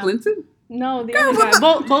 Saxophone. Bill Clinton? No, the other guy,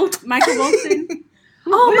 Michael Bolton.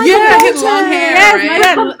 Oh, Yeah, Michael his long Bolton. hair, Yes, right? my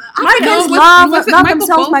dad. Africans No, love was it love Michael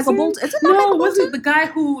themselves Bolton? Michael Bolton. Is it not No, Michael it wasn't Bolton? the guy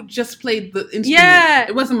who just played the instrument. Yeah.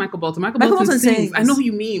 It wasn't Michael Bolton. Michael Michael Bolton Bolton sings. sings. I know who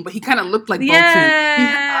you mean, but he kind of looked like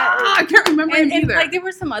Yeah. Bolton. I can't remember him And either. there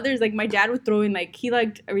were some others. My dad would throw in he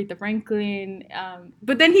liked Aretha Franklin,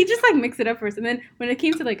 but then he just mixed it up for us. And then when it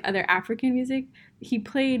came to other African music, he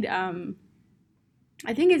played.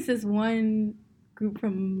 I think it's this one group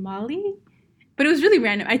from Mali, but it was really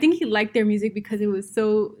random. I think he liked their music because it was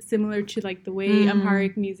so similar to the way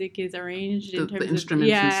Amharic music is arranged in the terms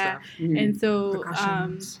instruments of and stuff. Mhm. And so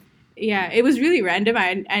Percussions. yeah, it was really random.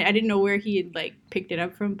 I didn't know where he had picked it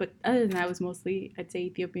up from, but other than that, it was mostly I'd say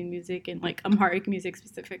Ethiopian music and Amharic music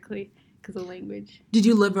specifically because of language. Did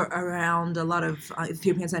you live around a lot of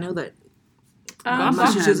Ethiopians? I know that Boston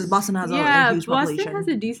Massachusetts, has- Boston has a huge Boston population. has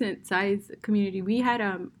a decent sized community. We had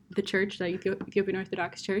the church, the Ethiopian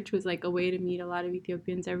Orthodox Church, was a way to meet a lot of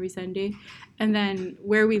Ethiopians every Sunday, and then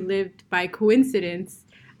where we lived by coincidence,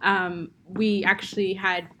 we actually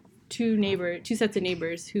had two sets of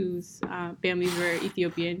neighbors whose families were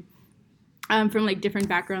Ethiopian, from different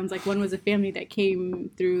backgrounds. One was a family that came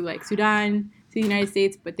through Sudan to the United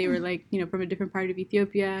States, but they were from a different part of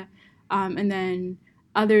Ethiopia, and then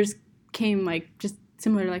others came just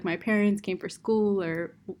similar to my parents, came for school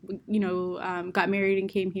or got married and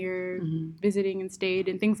came here visiting and stayed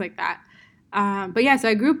and things like that. But yeah, so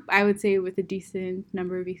I grew up, I would say, with a decent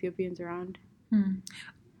number of Ethiopians around.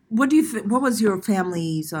 What do you what was your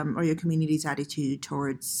family's or your community's attitude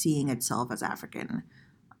towards seeing itself as African?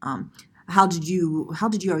 How did you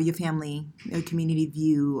or your family or community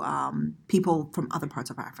view people from other parts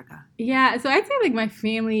of Africa? Yeah, so I'd say my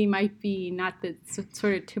family might be not the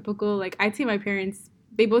sort of typical. I'd say my parents,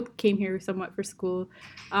 they both came here somewhat for school,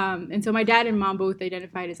 and so my dad and mom both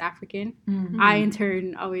identified as African. I in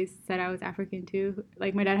turn always said I was African too.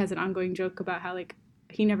 My dad has an ongoing joke about how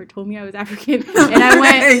he never told me I was African, and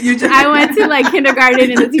I went to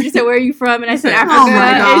kindergarten, and the teacher said, "Where are you from?" And I said, "Africa." Oh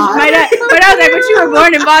my God. And my dad was like, "But you were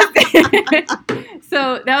born in Boston."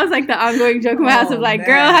 So that was the ongoing joke in my house of man.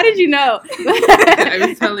 "Girl, how did you know?" I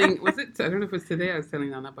was telling, I don't know if it was today I was telling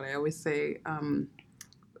Nana, but I always say,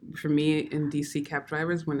 for me in DC, cab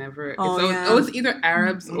drivers, whenever it's either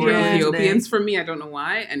Arabs or Yeah. Ethiopians for me. I don't know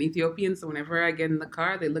why. And Ethiopians, whenever I get in the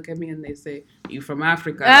car, they look at me and they say, "You from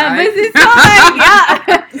Africa?" But right? it's so like,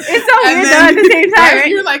 yeah, it's so And weird then- though at the same time, and right?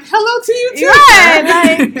 you're like, "Hello to you too."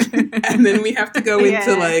 Yeah, like, And then we have to go into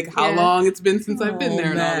Yeah, like how yeah. long it's been since I've been Oh,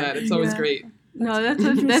 there and all man. that. It's always Yeah. great. no, that's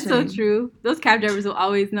so Interesting. true. Those cab drivers will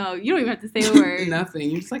always know. You don't even have to say a word. Nothing.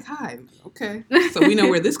 You're just like, "Hi." Okay. So we know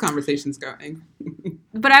where this conversation's going.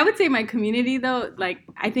 But I would say my community, though, like,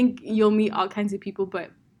 I think you'll meet all kinds of people,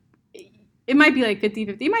 but it might be like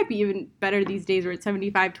 50-50. It might be even better these days where it's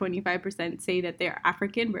 75-25% say that they're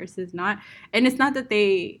African versus not. And it's not that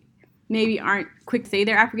they maybe aren't quick to say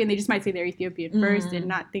they're African. They just might say they're Ethiopian first and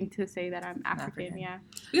not think to say that I'm African. Yeah.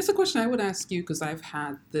 I guess a question I would ask you, because I've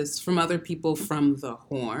had this from other people from the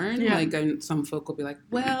Horn. Yeah. Like, some folk will be like,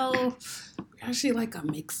 well, we're actually like a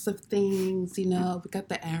mix of things, you know. We got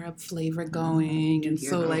the Arab flavor going. And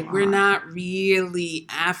so, like, we're not really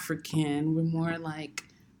African. We're more like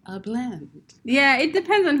a blend. Yeah, it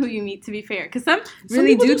depends on who you meet, to be fair. Because some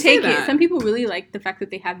really people do do say take it. that. Some people really like the fact that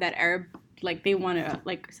they have that Arab, like, they want to,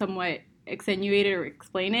 like, somewhat accentuate it or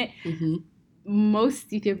explain it. Mm-hmm.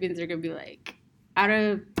 Most Ethiopians are going to be like,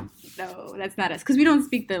 no, that's not us. Because we don't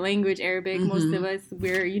speak the language Arabic. Most of us,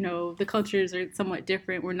 we're, you know, the cultures are somewhat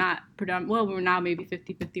different. We're not we're now maybe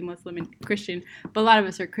 50-50 Muslim and Christian, but a lot of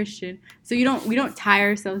us are Christian. So we don't tie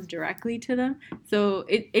ourselves directly to them. So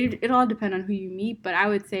it all depends on who you meet, but I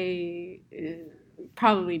would say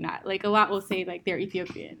probably not. Like, a lot will say, like, they're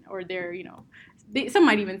Ethiopian, or they're, you know, some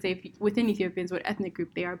might even say within Ethiopians what ethnic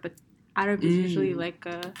group they are, but Arab is usually like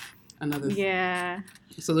a... Another. Yeah.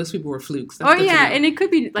 So those people were flukes. That's Oh good to yeah, know. and it could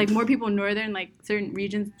be like more people in northern, like certain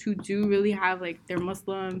regions who do really have, like, they're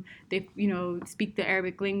Muslim, they, you know, speak the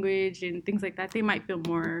Arabic language and things like that. They might feel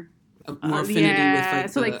more More affinity with, like,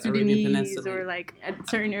 so like the Arabian Sudanese Peninsula. or like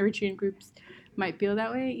certain Eritrean groups might feel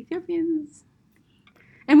that way. Ethiopians.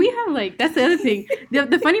 And we have, like, that's the other thing.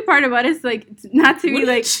 The funny part about it is, like, not to be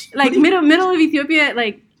like middle of Ethiopia,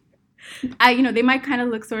 like, they might kind of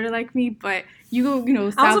look sort of like me, but you go, you know, I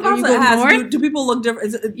was south or about you to go ask, north. do people look different?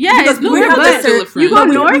 Is it, Yeah, because it's we north, have but still a friend. you go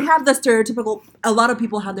we north. have the stereotypical. A lot of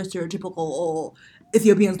people have their stereotypical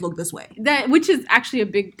Ethiopians look this way. Which is actually a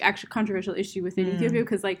big, controversial issue within Ethiopia,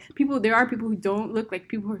 because, like, there are people who don't look like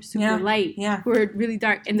people who are super light, who are really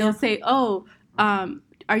dark, and they'll say, "Oh,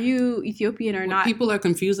 are you Ethiopian or not?" People are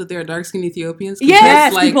confused that there are dark skinned Ethiopians.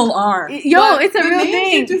 Yes, like, people are. It's a the real names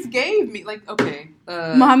thing. You just gave me, like, okay,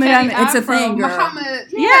 Muhammad Teddy Ali. It's a Afro, thing, girl. Muhammad,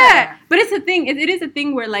 Yeah, but it's a thing. It is a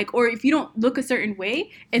thing where, like, or if you don't look a certain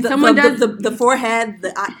way, and someone does, the forehead,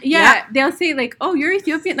 the eye. they'll say, like, "Oh, you're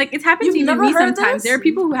Ethiopian." Like, it's happened You've to even never me heard sometimes. this? There are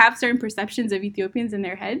people who have certain perceptions of Ethiopians in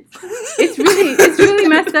their heads. It's really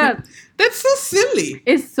messed up. That's so silly.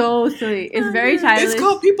 It's so silly. It's very childish. It's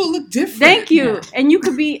called people look different. Thank you. And you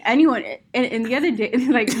could be anyone. And the other day,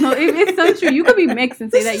 like, no, it's so true. You could be mixed and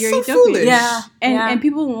say This that is you're so Ethiopian. foolish. Yeah. And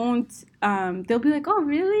people won't. They'll be like, "Oh,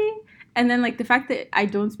 really?" And then, like, the fact that I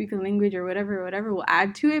don't speak a language or whatever will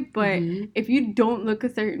add to it. But if you don't look a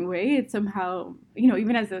certain way, it's somehow, you know,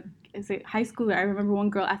 even as a high schooler, I remember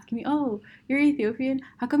one girl asking me, "Oh, you're Ethiopian?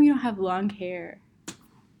 How come you don't have long hair?"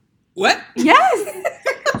 What? Yes.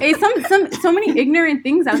 It's so many ignorant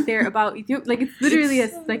things out there about Ethiopia. Like, it's literally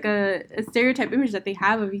a stereotype image that they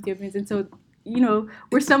have of Ethiopians, and so, you know,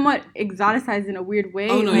 we're somewhat exoticized in a weird way.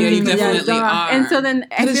 Oh no, Like, yeah, you definitely are. And so then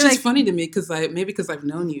I But it's feel just like funny to me because because I've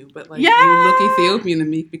known you, but, like, Yeah. you look Ethiopian to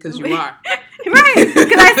me because you are. right,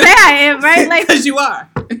 because I say I am, right? Like, Because you are.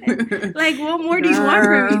 like, what more do you want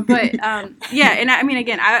from me? But yeah, and I mean,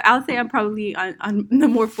 again, I'll say I'm probably on the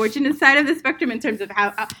more fortunate side of the spectrum in terms of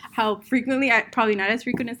how frequently. Probably not as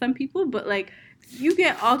frequent as some people, but, like, you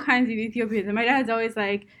get all kinds of Ethiopians. And my dad's always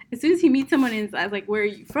like, as soon as he meets someone and is like, "Where are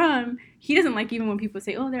you from?" He doesn't like even when people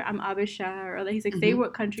say, "Oh, I'm Abisha," or, like, he's like, "Say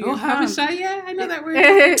what country you're from." Habesha, yeah, I know that word.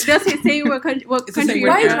 They'll say what country It's the same you're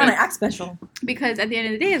word. Why are you from. trying to act special? Because at the end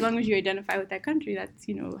of the day, as long as you identify with that country, that's,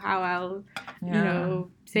 you know, how I'll, you know,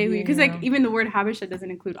 say who you. Because, like, even the word Habesha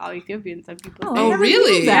doesn't include all Ethiopians. Some people Oh, say. Oh, never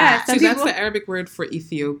really? knew that. Yeah, See, some that's people- the Arabic word for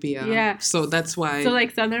Ethiopia. Yeah. So that's why. So,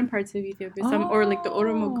 like, southern parts of Ethiopia, or, like, the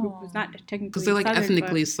Oromo group was not technically because they're, like, southern,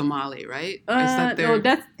 ethnically but, Somali, right? Is that no,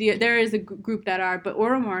 there is a group that are, but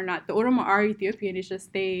Oromo are not. The Oromo are Ethiopian. It's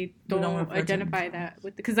just they don't don't refer to identify that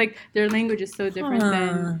with, because, like, their language is so different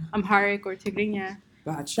than Amharic or Tigrinya.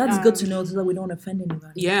 Gotcha. That's good to know so that we don't offend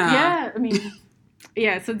anybody. Yeah. Yeah, I mean,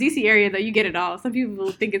 yeah. So DC area though, you get it all. Some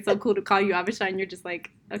people think it's so cool to call you Abisha, and you're just like,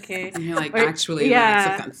 okay. And you're like, Or- actually,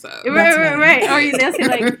 yeah. that's offensive. Right. Or they'll say,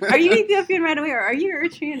 like, "Are you Ethiopian right away?" or "Are you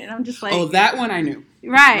Eritrean?" And I'm just like, Oh, that one I knew.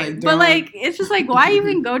 Right. Like, But don't- like, it's just like, why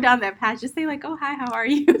even go down that path? Just say like, oh, hi, how are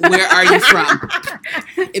you? Where are you from?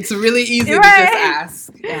 It's really easy to just Right.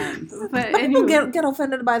 ask. But But people anyway. get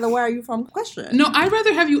offended by the "Where are you from?" question. No, I'd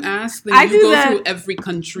rather have you ask than I you do go that. through every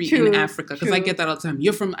country True, in Africa because I true. get that all the time.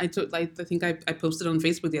 You're from I think I posted on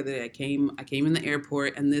Facebook the other day. I came in the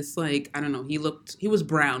airport and this like I don't know he was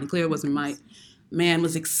brown. He clearly wasn't my man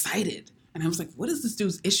was excited. And I was like, what is this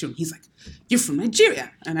dude's issue? And he's like, you're from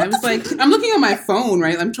Nigeria. And I was like, I'm looking at my phone,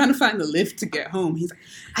 right? I'm trying to find the lift to get home. He's like,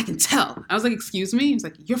 I can tell. I was like, excuse me? He's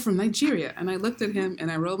like, you're from Nigeria. And I looked at him and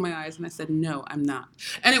I rolled my eyes and I said, no, I'm not.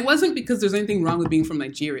 And it wasn't because there's anything wrong with being from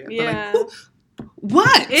Nigeria. Yeah. But like,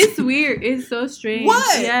 what? It's weird. It's so strange.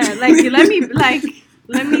 What? Yeah. Like,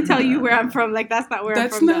 let me tell you where I'm from. Like, that's not where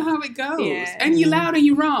That's I'm from. not how it goes. Yeah. And you loud and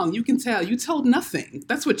you wrong. You can tell. You told nothing.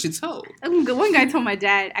 That's what you told. One guy told my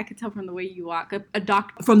dad, I could tell from the way you walk. A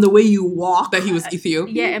doctor. From the way you walk. That he was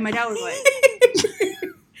Ethiopian. Yeah, and my dad was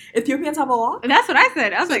like, Ethiopians have a walk. that's what I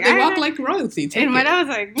said. I was like, They I walk don't know. like royalty. Take And my it. dad was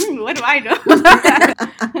like, what do I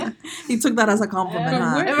know? He took that as a compliment. From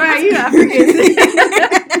Huh? where? Right, you know,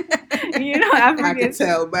 Africans. You know, I could Africans.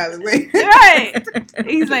 tell by the way. Right.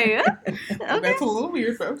 He's like, okay. That's a little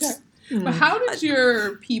weird, but okay. Hmm. But how did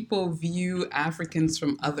your people view Africans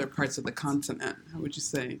from other parts of the continent? How would you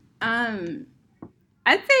say? I'd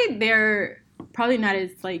say they're probably not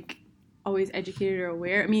as like always educated or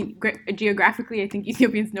aware. I mean, geographically, I think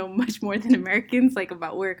Ethiopians know much more than Americans, like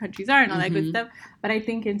about where countries are and all that good stuff. But I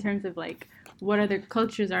think in terms of like what other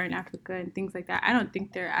cultures are in Africa and things like that, I don't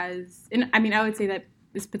think they're as. And I mean, I would say that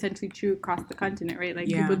is potentially true across the continent, right? Like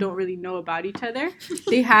Yeah. people don't really know about each other.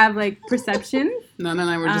 They have like perceptions. No, and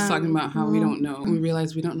I were just talking about how we well, don't know. We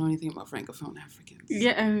realize we don't know anything about Francophone Africans.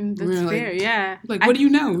 Yeah, that's We're like- fair. Yeah. Like, what do you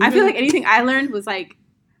know? I feel like anything I learned was like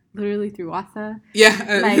literally through WhatsApp.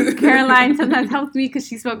 yeah. Like Caroline sometimes helped me because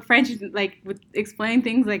she spoke French and like would explain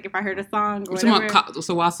things like if I heard a song or We're talking whatever. about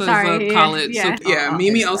so Wasa Sorry, is yeah, college. yeah. So, yeah, I'll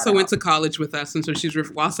Mimi edit also that went out. to college with us, and so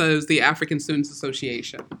Wasa is the African Students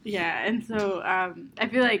Association. Yeah, and so I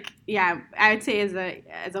feel like I would say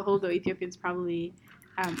as a whole though Ethiopians probably.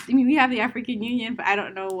 I mean, we have the African Union, but I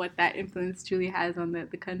don't know what that influence truly has on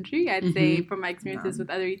the country. I'd say from my experiences with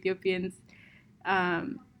other Ethiopians,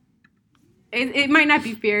 it might not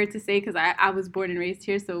be fair to say because I was born and raised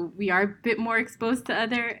here, so we are a bit more exposed to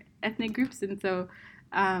other ethnic groups, and so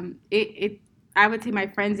I would say my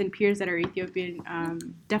friends and peers that are Ethiopian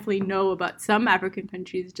definitely know about some African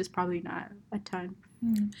countries, just probably not a ton.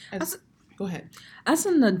 Go ahead. As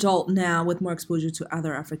an adult now with more exposure to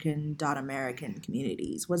other African-American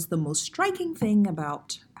communities, what's the most striking thing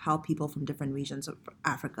about how people from different regions of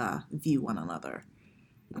Africa view one another?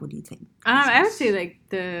 What do you think? I would say like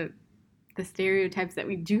the stereotypes that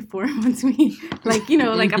we do form once we like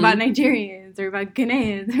like about Nigerians or about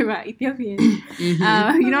Ghanaians or about Ethiopians. You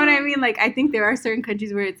know what I mean? Like I think there are certain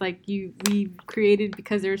countries where it's like we created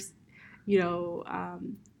because there's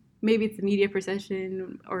maybe it's the media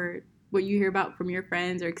perception or what you hear about from your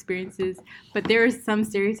friends or experiences, but there are some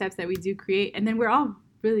stereotypes that we do create, and then we're all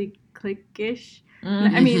really cliquish.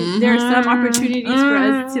 I mean, there are some opportunities for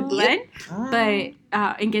us to blend, but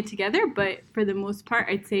and get together. But for the most part,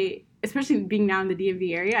 I'd say, especially being now in the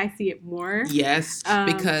DMV area, I see it more. Yes,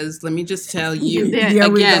 because let me just tell you, Yeah,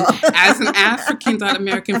 again, as an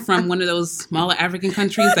African-American from one of those smaller African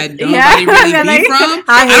countries that nobody really Yeah, be like- from,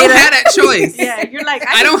 I I don't hate have that choice. Yeah, you're like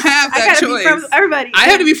I don't have that gotta be friends choice. with everybody. I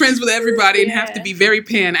have to be friends with everybody and have Yeah. to be very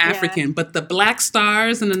Pan-African. But the Black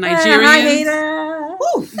Stars and the Hi, Nigerians, hater.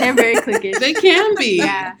 Woo. They're very cliquish. they can be.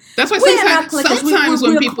 Yeah. That's why We are not sometimes, cliquish. sometimes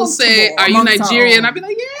when We're people say, comfortable "Are you amongst our Nigerian?" own. I'd be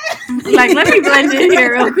like, "Yeah." Like, let me blend in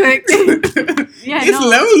here real quick. Yeah, it's no.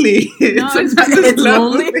 lonely. No, Sometimes it's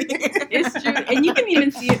lonely. It's true, and you can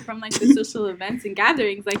even see it from like the social events and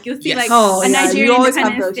gatherings. Like you'll see Yes. like Oh, a yeah, you Nigerian always have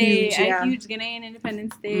Independence those Day, huge, yeah. a huge Ghanaian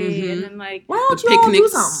Independence Day, and then like Why don't The you all do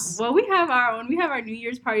picnics. something? well, we have our own. We have our New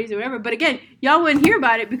Year's parties or whatever. But again, y'all wouldn't hear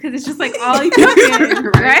about it because it's just like all Ethiopian,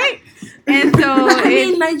 right? And so I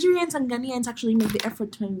mean, it, Nigerians and Ghanaians actually make the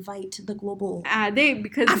effort to invite the global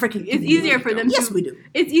because African it's community. easier for them. Yes, to, we do.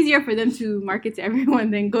 It's easier for them to market to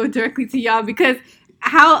everyone than go directly to y'all because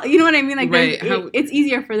how you know what I mean? Like Right, it's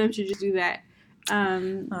easier for them to just do that. All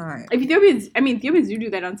right. Ethiopians do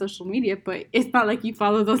that on social media, but it's not like you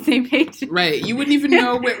follow those same pages. Right. You wouldn't even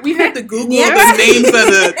know where we had to Google Yeah. the names of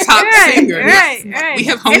the top singers. Right. We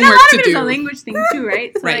have And a homework lot to of it do. is a language thing too,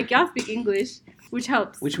 right? So Right. like y'all speak English, which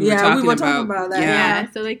helps. Which we were Yeah, talking we were about. talking about that.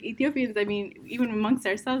 yeah. So like Ethiopians, I mean, even amongst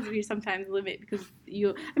ourselves, we sometimes limit because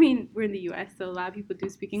we're in the U.S., so a lot of people do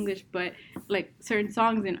speak English, but like certain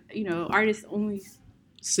songs and artists only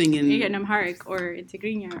Singing. in Amharic or in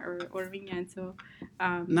Tigrinya or Orominya, and so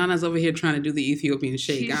Nana's over here trying to do the Ethiopian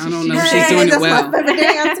shake. I don't she- know if she's doing it well.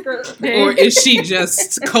 Or is she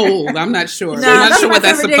just cold? I'm not sure. No, I'm not that's sure my what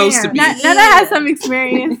that's favorite supposed to dance. be. Nana has some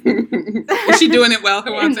experience. Is she doing it well,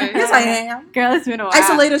 Kawante? Yes, I am. Girl, it's been a while.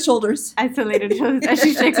 Isolated shoulders. Isolated.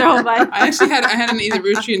 She shakes her whole body. I had an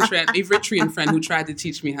Eritrean friend who tried to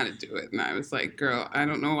teach me how to do it, and I was like, "Girl, I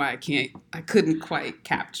don't know why I couldn't quite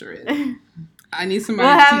capture it. I need somebody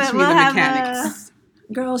to teach me the mechanics."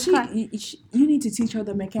 Girl, you need to teach her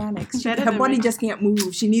the mechanics. Better Her than body me. just can't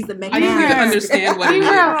move. She needs the I need mechanics. to understand what it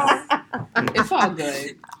Girl. is. It's all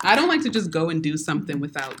good. I don't like to just go and do something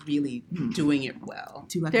without really doing it well.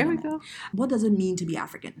 There we go. What does it mean to be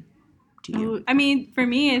African to you? I mean, for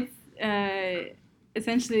me, it's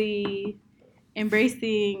essentially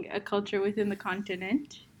embracing a culture within the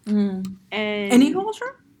continent. And Any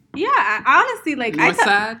culture? Yeah, I honestly, like, North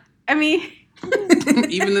side? I mean...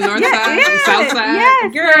 Even the north side? The south side?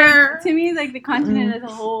 Yes, Girl. like, to me, like, the continent as a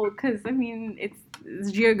whole, because, I mean, it's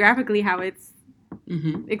geographically how it's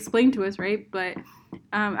explained to us, right? But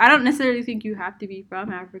I don't necessarily think you have to be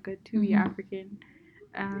from Africa to be African.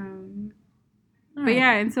 But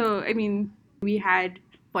yeah, and so, I mean, we had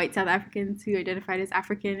white South Africans who identified as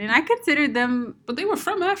African, and I considered them... But they were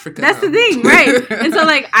from Africa. That's the thing, right? And so,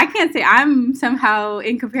 like, I can't say I'm somehow,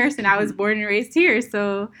 in comparison, I was born and raised here,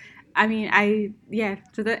 so... I mean, I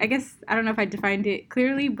guess, I don't know if I defined it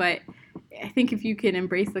clearly, but I think if you can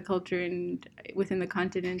embrace the culture and within the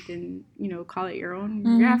continent and, you know, call it your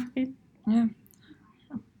own, you're African. Yeah.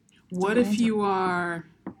 What if you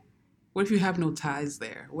have no ties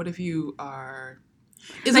there? What if you are...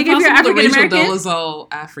 Is Like, it if you're possible that Rachel African-American? Dolezal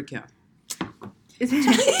African?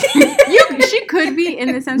 She could be,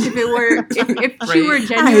 in the sense if she were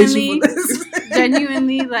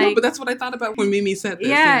genuinely like... No, but that's what I thought about when Mimi said this.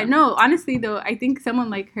 Yeah, no, honestly, though, I think someone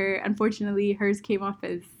like her, unfortunately, hers came off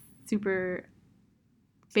as super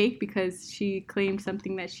fake because she claimed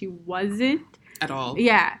something that she wasn't. At all.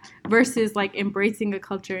 Yeah, versus, like, embracing a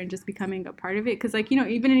culture and just becoming a part of it. Because, like, you know,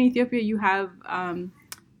 even in Ethiopia, you have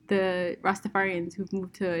the Rastafarians who've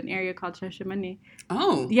moved to an area called Shashamane.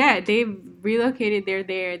 Oh. Yeah, they've relocated. They're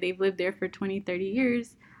there. They've lived there for 20, 30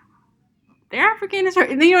 years. They're African. You know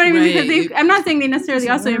what I mean? Right. Because I'm not saying they necessarily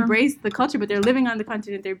also embrace the culture, but they're living on the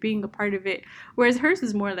continent. They're being a part of it. Whereas hers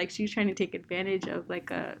is more like she's trying to take advantage of,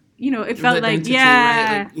 like, a, you know, it felt like, Identity,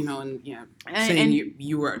 yeah. right? Like, you know, and saying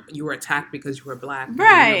you were attacked because you were black.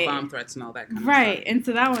 Right. And bomb threats and all that kind of Right. stuff. And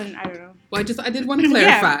so that one, I don't know. Well, I did want to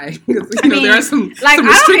clarify. Because, I mean, there are some like, I don't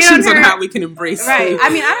hate restrictions on on her. how we can embrace Right. it. I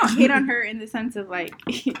mean, I don't hate on her in the sense of, like,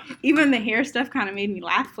 even the hair stuff kind of made me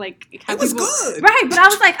laugh. Like, how It was people, good. right? But I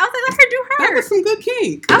was like, let her do her. That was some good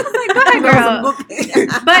kink. I was like, go ahead, girl.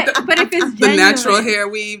 But if it's genuine, The natural hair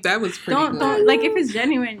weave, that was pretty don't good. like, if it's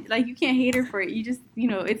genuine, like, you can't hate her for it. You just, you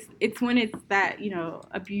know, it's when it's that, you know,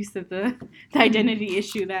 abuse of the identity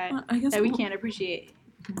issue that I guess we can't appreciate.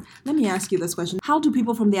 Let me ask you this question. How do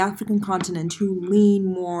people from the African continent who lean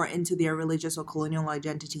more into their religious or colonial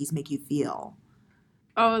identities make you feel?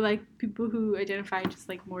 Oh, like, people who identify just,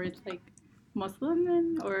 like, more like Muslim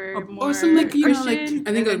then, or more Or some, like, you know, like, Christian,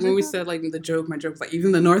 I think, like, when we said, like, my joke was like,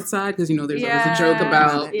 even the north side, because, you know, there's always a joke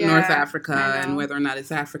about Yeah, North I Africa know. and whether or not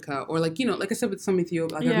it's Africa, or, like, you know, like I said with some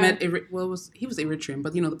Ethiopian, like, Yeah. I've met, he was Eritrean,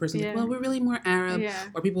 but, you know, the person's like, Yeah. well, we're really more Arab, Yeah.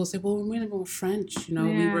 or people will say, well, we're really more French, you know,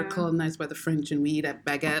 we were Yeah. colonized by the French and we eat at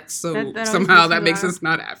baguettes, so That always somehow makes that me makes laugh. us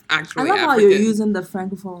not I actually love how African. you're using the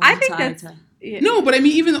francophone I think side that's- to- Yeah. No, but I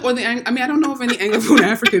mean, I mean, I don't know of any Anglophone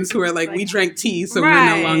Africans who are like, we drank tea, so we're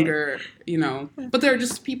Right. no longer, you know. But there are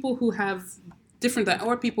just people who have different,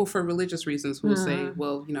 or people for religious reasons who will say,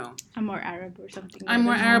 well, you know, I'm more Arab or something. I'm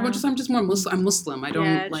more Arab, or I'm just more Muslim. I'm Muslim. I don't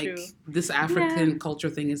Yeah, like true. this African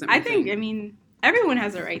culture thing isn't my I think, thing. I mean, everyone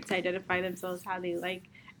has a right to identify themselves how they like.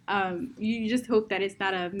 You just hope that it's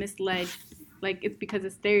not a misled, like, it's because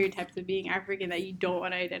of stereotypes of being African that you don't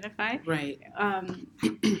want to identify. Right.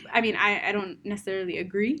 I mean, I don't necessarily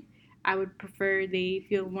agree. I would prefer they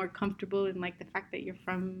feel more comfortable in, like, the fact that you're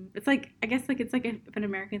from. It's like, I guess, like, it's like if an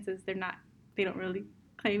American says they don't really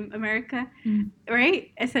claim America,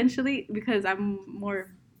 right? Essentially, because I'm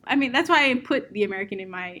more. I mean, that's why I put the American in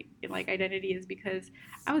my like identity, is because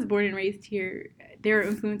I was born and raised here. There are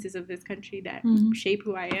influences of this country that shape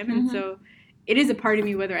who I am, and so it is a part of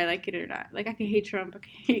me whether I like it or not. Like, I can hate Trump, I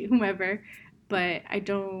can hate whomever, but I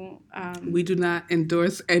don't. We do not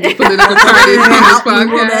endorse any political parties on this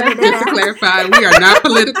podcast. Just to clarify, we are not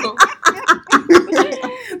political.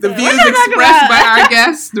 The views expressed by our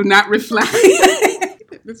guests do not reflect.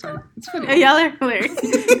 It's fine. It's funny. Y'all are hilarious.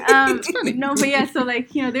 It's funny. No, but yeah, so,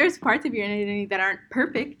 like, you know, there's parts of your identity that aren't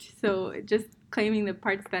perfect. So just claiming the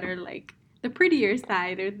parts that are, like, the prettier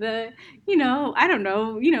side or the, I don't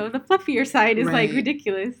know, the fluffier side is like Right.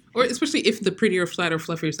 ridiculous. Or especially if the prettier side or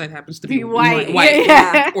fluffier side happens to be White.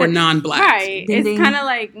 white or non-black. Right. Ding, it's ding. kind of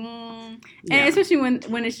like, Yeah. and especially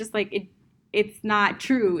when it's just like it's not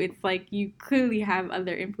true. It's like you clearly have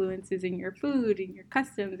other influences in your food and your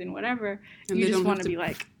customs and whatever. And You they just don't want have to to- be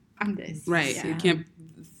like, I'm this. Right. Yeah. You can't.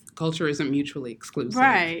 Culture isn't mutually exclusive.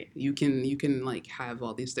 Right. You can like have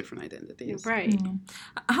all these different identities. Right.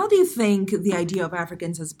 How do you think the idea of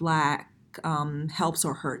Africans as Black helps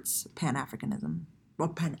or hurts Pan-Africanism or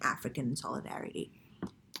Pan-African solidarity?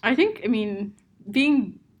 I think,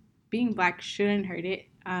 being Black shouldn't hurt it.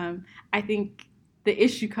 I think the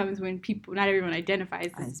issue comes when not everyone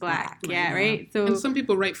identifies as Black. Black, Yeah, right, right? So, And some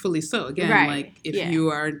people rightfully so. Again, Right, like if yeah. you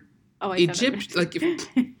are I said that. Egypt, like if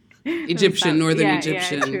Egyptian, Northern Yeah,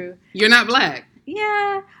 Egyptian, Yeah, true. you're not Black.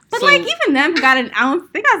 Yeah, but So- like even them got an ounce.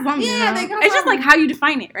 They got something. Yeah, you know? they got It's just something. like how you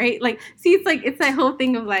define it, right? Like, see, it's that whole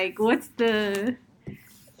thing of like, what's the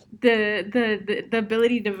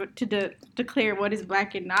ability to declare what is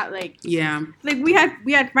Black and not. Like Yeah. we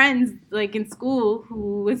had friends like in school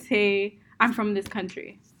who would say, "I'm from this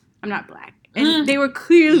country. I'm not Black," and they were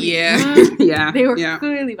clearly Yeah. they were Yeah.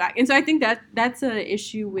 clearly Black. And so I think that's an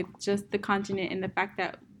issue with just the continent and the fact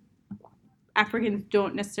that Africans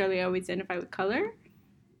don't necessarily always identify with color.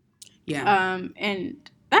 Yeah. And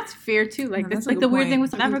that's fair too. Like Yeah, that's that's a like the good weird point. thing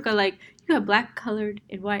with South Africa. Like you have Black, colored,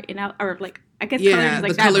 and white, and out, or like I guess Yeah, colors is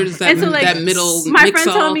like the that. colors that- and so, like, that middle my mix friend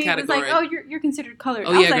all told me it was like, category. "Oh, you're considered colored."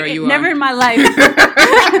 Oh, I was yeah, like, girl, you never are. in my life.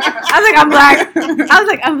 I was like, I'm Black. I was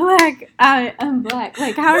like, I'm Black. I'm Black.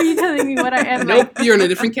 Like, how are you telling me what I am? Nope, Like, you're in a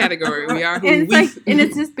different category. We are who and it's we. like, and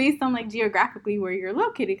it's just based on like geographically where you're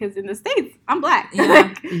located. Because in the States, I'm Black. Yeah.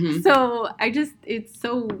 Like, Mhm. so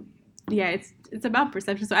it's about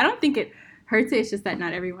perception. So I don't think it hurts it. It's just that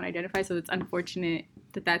not everyone identifies. So it's unfortunate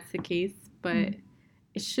that that's the case. But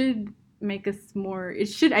it should make us more. It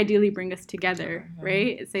should ideally bring us together,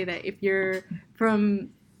 right? Say that if you're from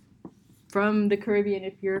the Caribbean,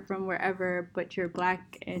 if you're from wherever, but you're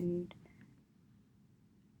Black and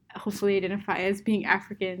hopefully identify as being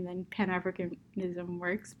African, then Pan-Africanism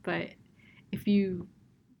works. But if you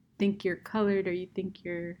think you're colored or you think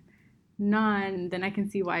you're non, then I can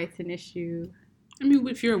see why it's an issue. I mean,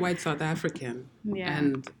 if you're a white South African, Yeah.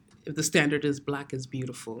 and if the standard is Black is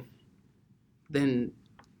beautiful, then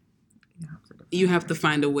you have to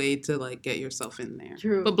find a way to like get yourself in there.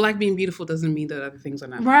 True. But Black being beautiful doesn't mean that other things are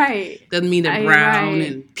not. Right. Doesn't mean that brown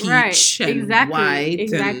Right. and peach Right. and Exactly. white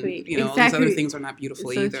Exactly. and all these other Exactly. things are not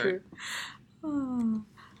beautiful It's so either. true. Oh,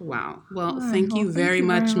 Wow. Well, well, thank you very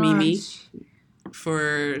thank you much, Mimi, much.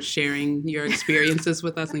 for sharing your experiences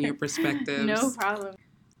with us and your perspectives. No problem.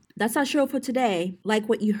 That's our show for today. Like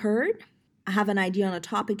what you heard? Have an idea on a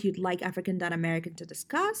topic you'd like African-American to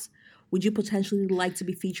discuss? Would you potentially like to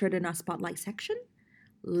be featured in our spotlight section?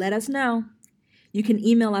 Let us know. You can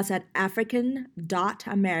email us at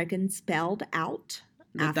african.american spelled out.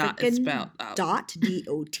 The dot is spelled out. African.dot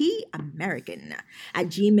American at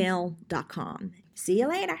gmail.com. See you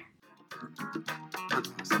later.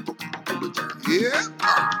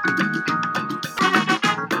 Yeah.